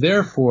darkness,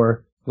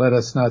 therefore let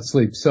us not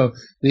sleep. So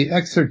the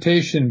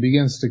exhortation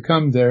begins to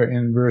come there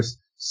in verse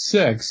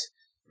 6,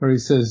 where he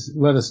says,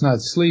 let us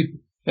not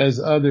sleep as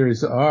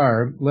others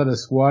are, let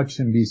us watch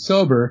and be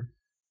sober,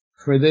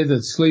 for they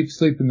that sleep,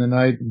 sleep in the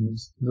night, and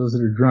those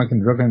that are drunk in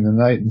the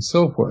night, and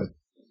so forth.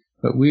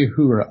 But we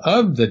who are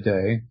of the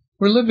day,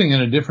 we're living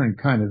in a different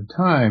kind of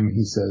time,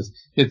 he says.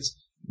 It's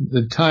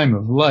the time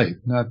of light,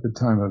 not the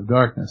time of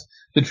darkness.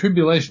 The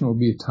tribulation will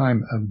be a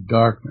time of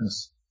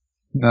darkness,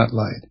 not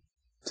light.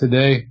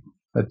 Today,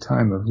 a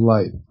time of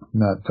light,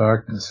 not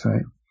darkness,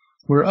 right?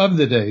 We're of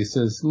the day, he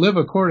says, live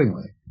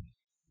accordingly.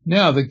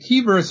 Now, the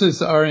key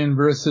verses are in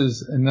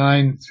verses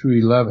 9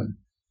 through 11.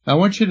 I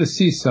want you to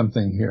see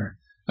something here.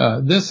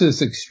 This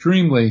is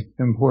extremely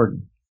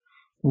important.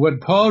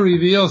 What Paul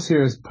reveals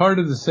here is part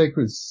of the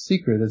sacred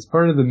secret. It's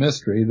part of the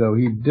mystery, though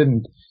he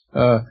didn't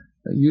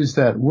use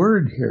that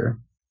word here.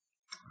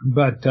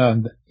 But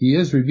he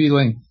is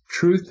revealing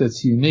truth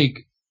that's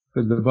unique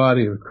for the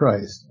body of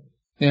Christ.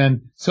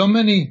 And so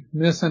many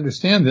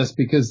misunderstand this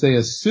because they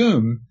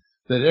assume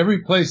that every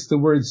place the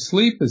word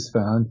sleep is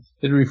found,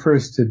 it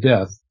refers to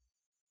death.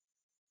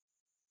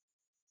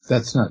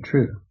 That's not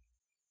true.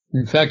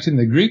 In fact, in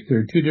the Greek, there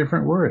are two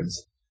different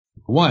words.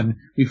 One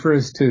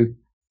refers to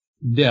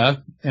death,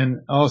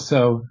 and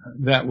also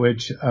that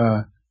which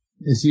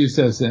is used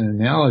as an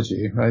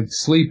analogy, right?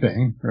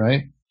 Sleeping,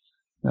 right?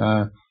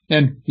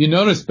 And you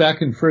notice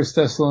back in 1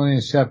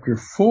 Thessalonians chapter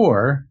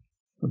 4,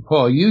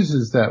 Paul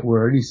uses that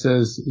word. He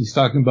says, he's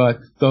talking about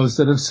those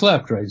that have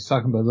slept, right? He's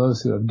talking about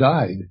those who have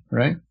died,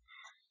 right?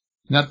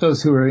 Not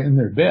those who are in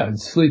their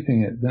beds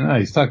sleeping at the night.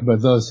 He's talking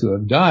about those who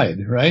have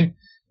died, right?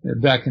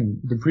 Back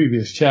in the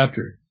previous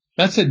chapter.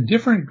 That's a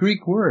different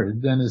Greek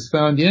word than is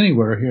found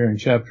anywhere here in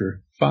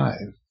chapter 5.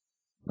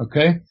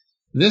 Okay?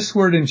 This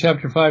word in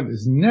chapter 5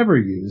 is never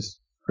used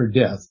for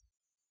death.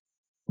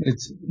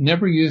 It's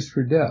never used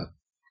for death.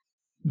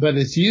 But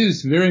it's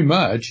used very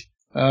much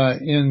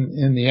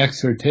in the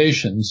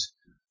exhortations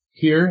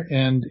here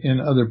and in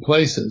other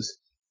places.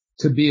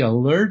 To be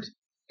alert,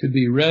 to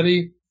be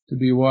ready, to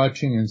be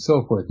watching, and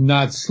so forth.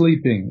 Not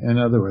sleeping, in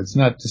other words,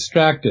 not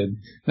distracted,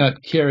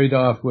 not carried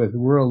off with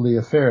worldly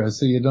affairs,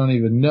 so you don't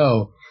even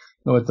know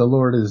what the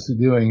Lord is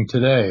doing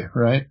today,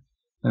 right?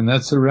 And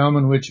that's the realm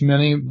in which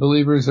many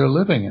believers are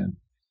living in.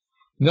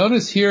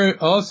 Notice here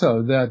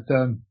also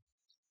that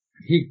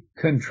he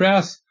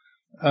contrasts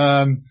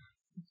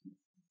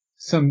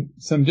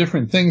some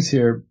different things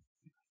here.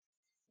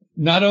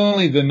 Not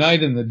only the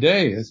night and the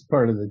day is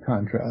part of the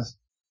contrast,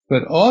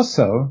 but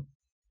also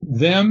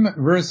them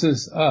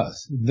versus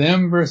us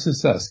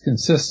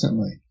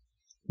consistently.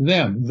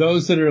 Them,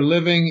 those that are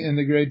living in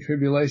the Great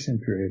Tribulation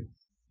period.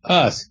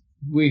 Us,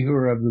 we who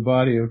are of the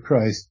body of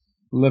Christ,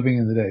 living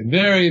in the day.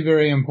 Very,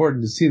 very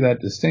important to see that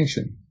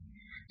distinction.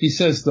 He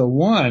says the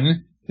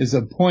one is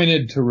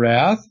appointed to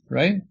wrath,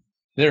 right?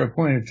 They're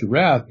appointed to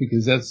wrath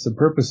because that's the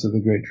purpose of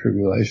the Great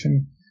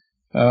Tribulation.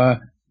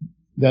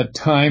 That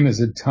time is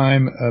a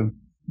time of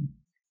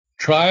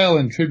trial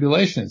and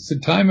tribulation. It's the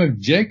time of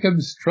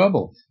Jacob's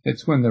trouble.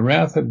 It's when the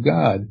wrath of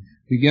God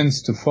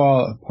begins to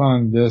fall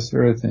upon this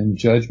earth in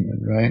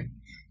judgment, right?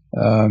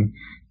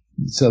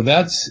 So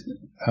that's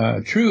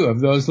true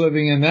of those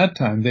living in that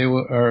time. They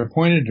are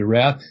appointed to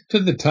wrath, to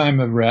the time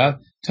of wrath,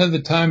 to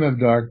the time of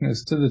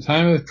darkness, to the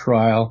time of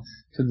trial,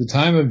 to the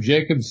time of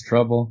Jacob's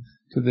trouble,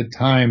 to the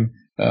time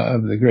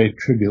of the Great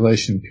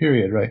Tribulation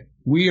period, right?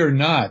 We are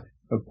not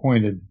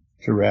appointed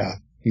to wrath,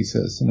 he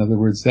says. In other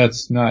words,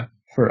 that's not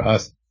for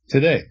us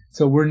today.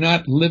 So we're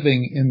not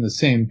living in the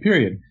same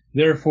period.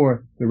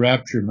 Therefore, the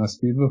rapture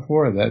must be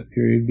before that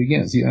period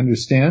begins. You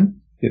understand?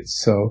 It's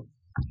so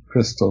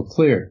crystal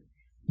clear.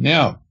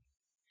 Now,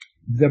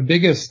 the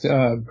biggest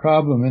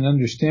problem in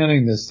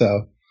understanding this,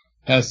 though,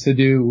 has to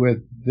do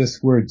with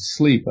this word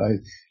sleep,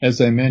 as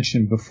I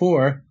mentioned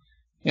before,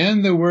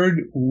 and the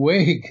word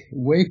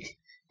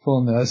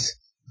wakefulness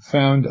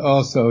found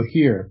also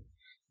here.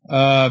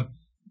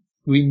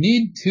 We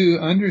need to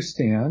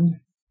understand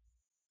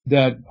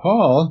that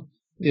Paul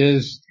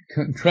is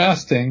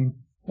contrasting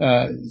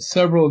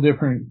several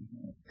different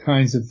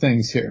kinds of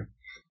things here.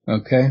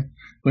 Okay?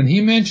 When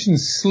he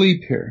mentions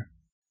sleep here,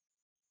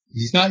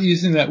 he's not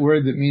using that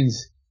word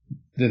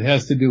that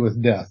has to do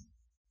with death.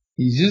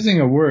 He's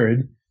using a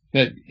word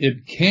that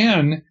it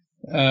can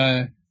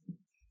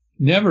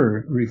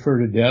never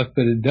refer to death,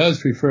 but it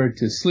does refer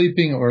to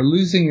sleeping or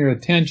losing your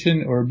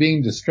attention or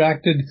being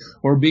distracted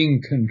or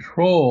being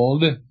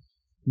controlled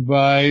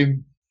by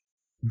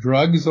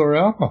drugs or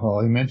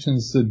alcohol. He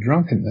mentions the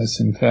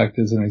drunkenness, in fact,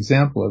 as an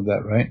example of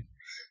that, right?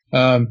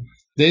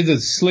 They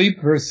that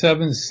sleep, verse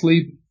 7,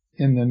 sleep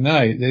in the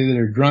night. They that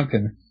are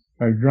drunken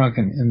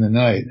in the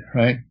night,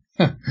 right?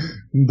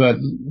 But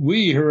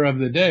we who are of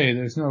the day,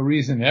 there's no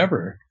reason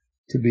ever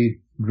to be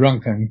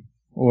drunken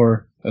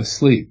or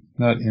asleep.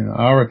 Not in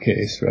our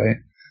case, right?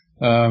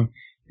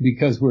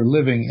 Because we're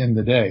living in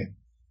the day.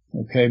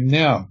 Okay,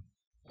 now,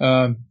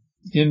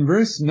 in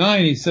verse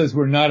 9, he says,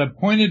 we're not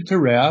appointed to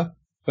wrath,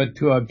 but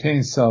to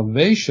obtain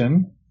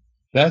salvation.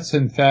 That's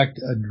in fact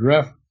a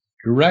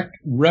direct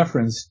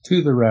reference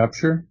to the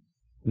rapture,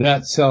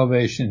 that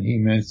salvation he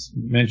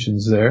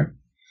mentions there.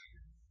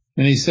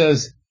 And he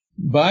says,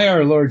 by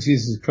our Lord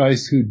Jesus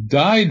Christ, who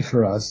died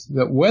for us,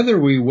 that whether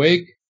we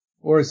wake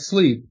or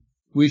sleep,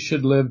 we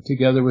should live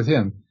together with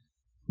him.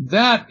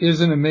 That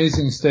is an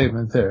amazing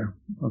statement there,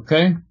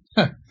 okay?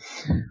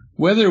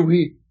 Whether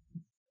we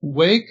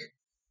wake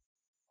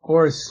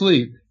or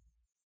sleep,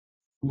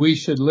 we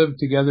should live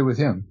together with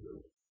him.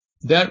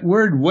 That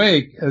word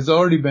wake has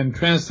already been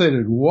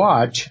translated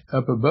watch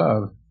up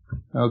above,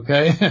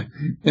 okay,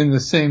 in the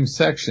same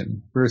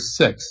section, verse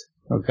 6,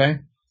 okay?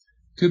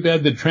 Too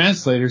bad the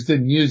translators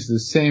didn't use the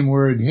same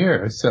word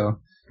here. So,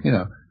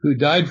 who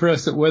died for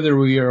us that whether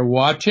we are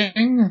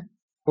watching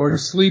or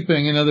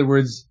sleeping, in other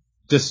words,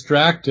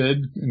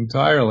 distracted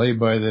entirely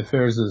by the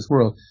affairs of this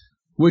world,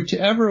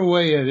 whichever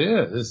way it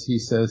is, he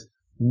says,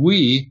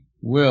 we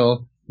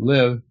will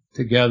live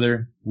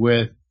together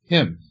with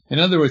him. In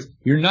other words,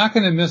 you're not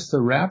going to miss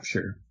the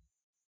rapture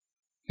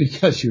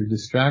because you're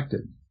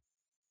distracted.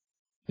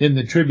 In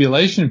the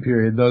tribulation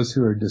period, those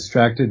who are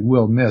distracted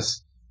will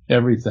miss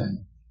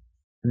everything.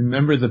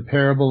 Remember the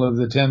parable of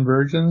the 10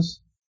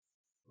 virgins?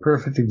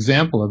 Perfect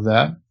example of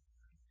that.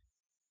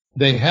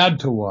 They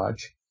had to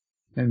watch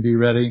and be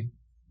ready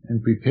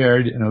and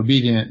prepared and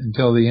obedient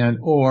until the end,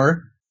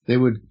 or they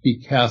would be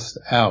cast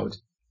out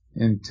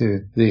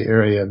into the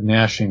area of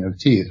gnashing of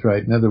teeth,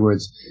 right? In other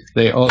words,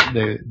 they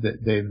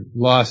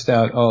lost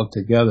out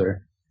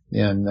altogether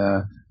in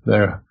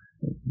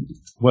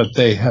what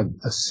they had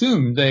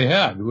assumed they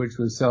had, which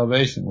was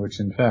salvation, which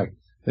in fact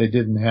they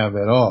didn't have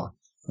at all.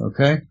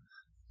 Okay?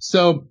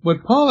 So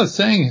what Paul is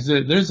saying is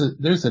that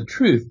there's a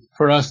truth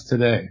for us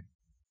today.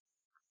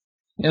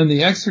 And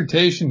the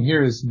exhortation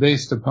here is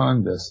based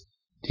upon this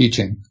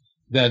teaching,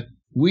 that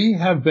we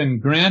have been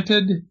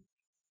granted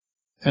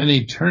an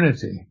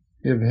eternity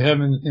of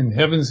heaven in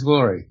heaven's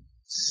glory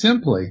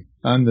simply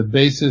on the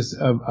basis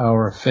of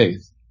our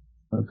faith.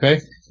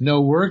 Okay?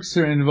 No works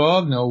are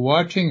involved, no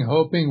watching,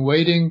 hoping,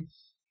 waiting,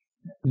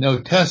 no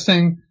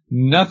testing,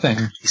 nothing.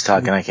 He's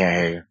talking, I can't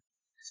hear you.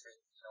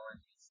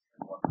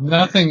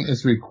 Nothing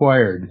is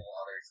required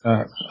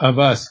of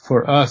us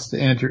for us to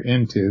enter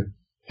into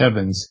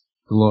heaven's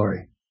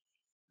glory.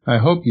 I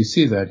hope you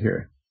see that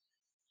here.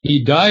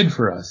 He died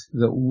for us,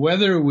 that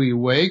whether we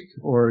wake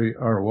or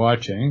are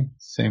watching,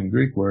 same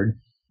Greek word,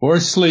 or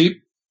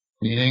sleep,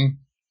 meaning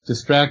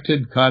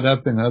distracted, caught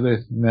up in other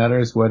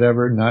matters,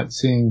 whatever, not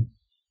seeing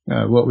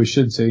what we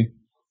should see,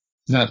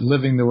 not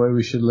living the way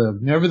we should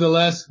live.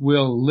 Nevertheless,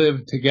 we'll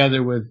live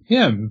together with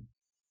him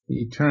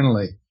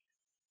eternally,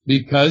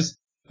 because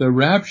the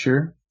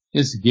rapture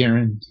is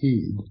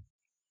guaranteed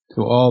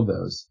to all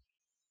those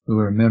who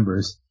are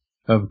members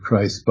of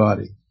Christ's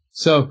body.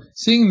 So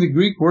seeing the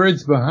Greek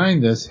words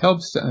behind this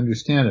helps to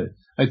understand it.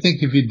 I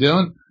think if you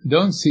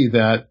don't see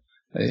that,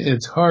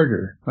 it's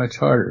harder, much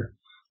harder.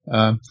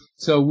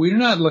 So we're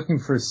not looking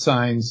for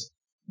signs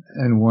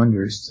and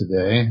wonders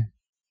today.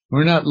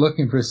 We're not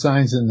looking for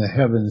signs in the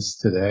heavens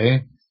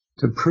today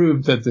to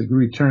prove that the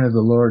return of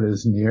the Lord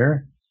is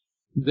near.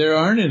 There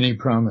aren't any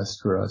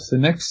promised for us. The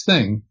next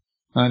thing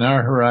on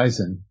our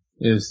horizon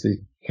is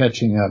the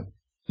catching up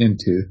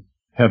into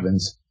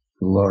heaven's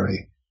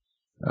glory.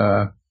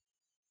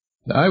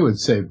 I would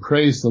say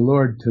praise the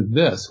Lord to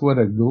this. What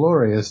a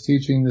glorious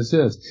teaching this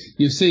is.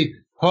 You see,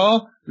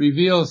 Paul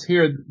reveals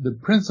here the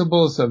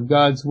principles of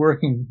God's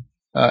working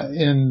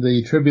in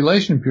the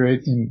tribulation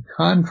period in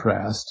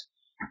contrast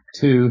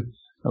to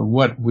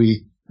what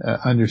we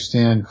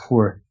understand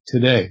for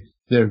today.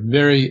 They're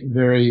very,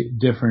 very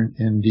different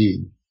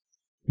indeed.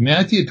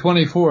 Matthew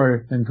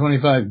 24 and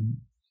 25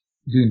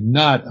 do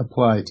not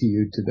apply to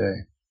you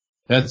today.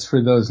 That's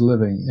for those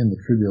living in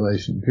the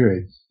tribulation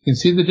period. You can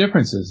see the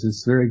differences.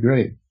 It's very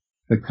great.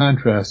 The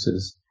contrast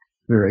is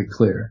very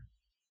clear.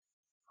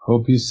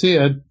 Hope you see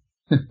it.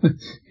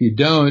 If you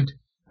don't,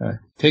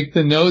 take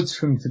the notes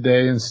from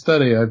today and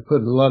study. I've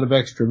put a lot of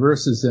extra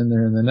verses in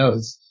there in the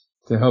notes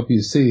to help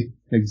you see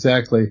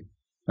exactly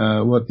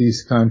what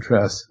these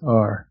contrasts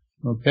are.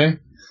 Okay?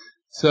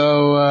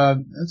 So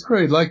that's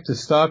where I'd like to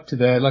stop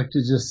today. I'd like to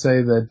just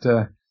say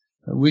that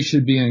we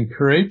should be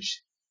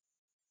encouraged,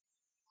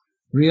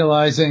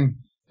 realizing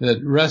that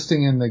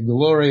resting in the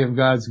glory of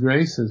God's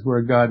grace is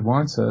where God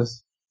wants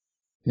us,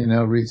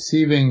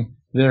 receiving,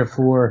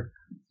 therefore,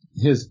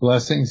 his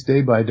blessings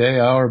day by day,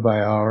 hour by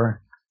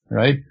hour,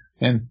 right?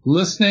 And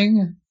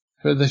listening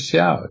for the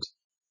shout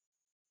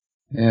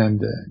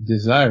and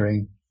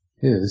desiring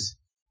his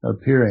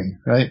appearing,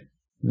 right?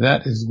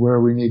 That is where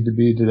we need to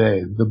be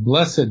today. The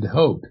blessed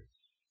hope,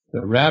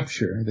 the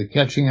rapture, the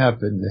catching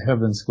up into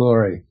heaven's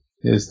glory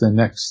is the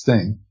next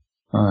thing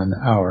on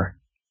our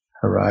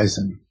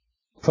horizon.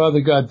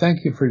 Father God,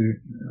 thank you for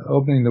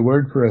opening the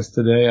word for us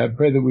today. I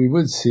pray that we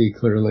would see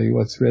clearly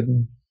what's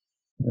written.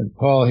 And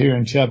Paul here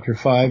in chapter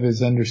 5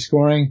 is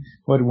underscoring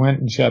what went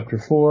in chapter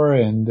 4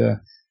 and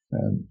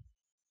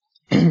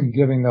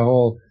giving the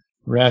whole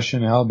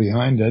rationale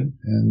behind it,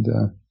 and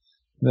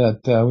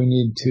that we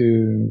need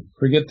to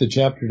forget the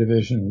chapter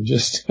division and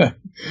just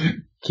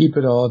keep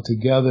it all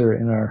together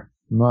in our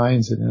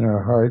minds and in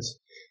our hearts.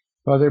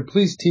 Father,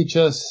 please teach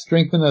us,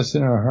 strengthen us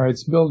in our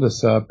hearts, build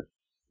us up,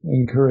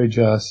 encourage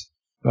us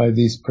by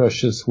these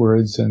precious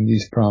words and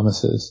these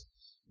promises,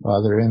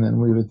 Father, and then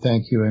we would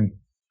thank you in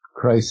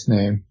Christ's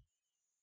name.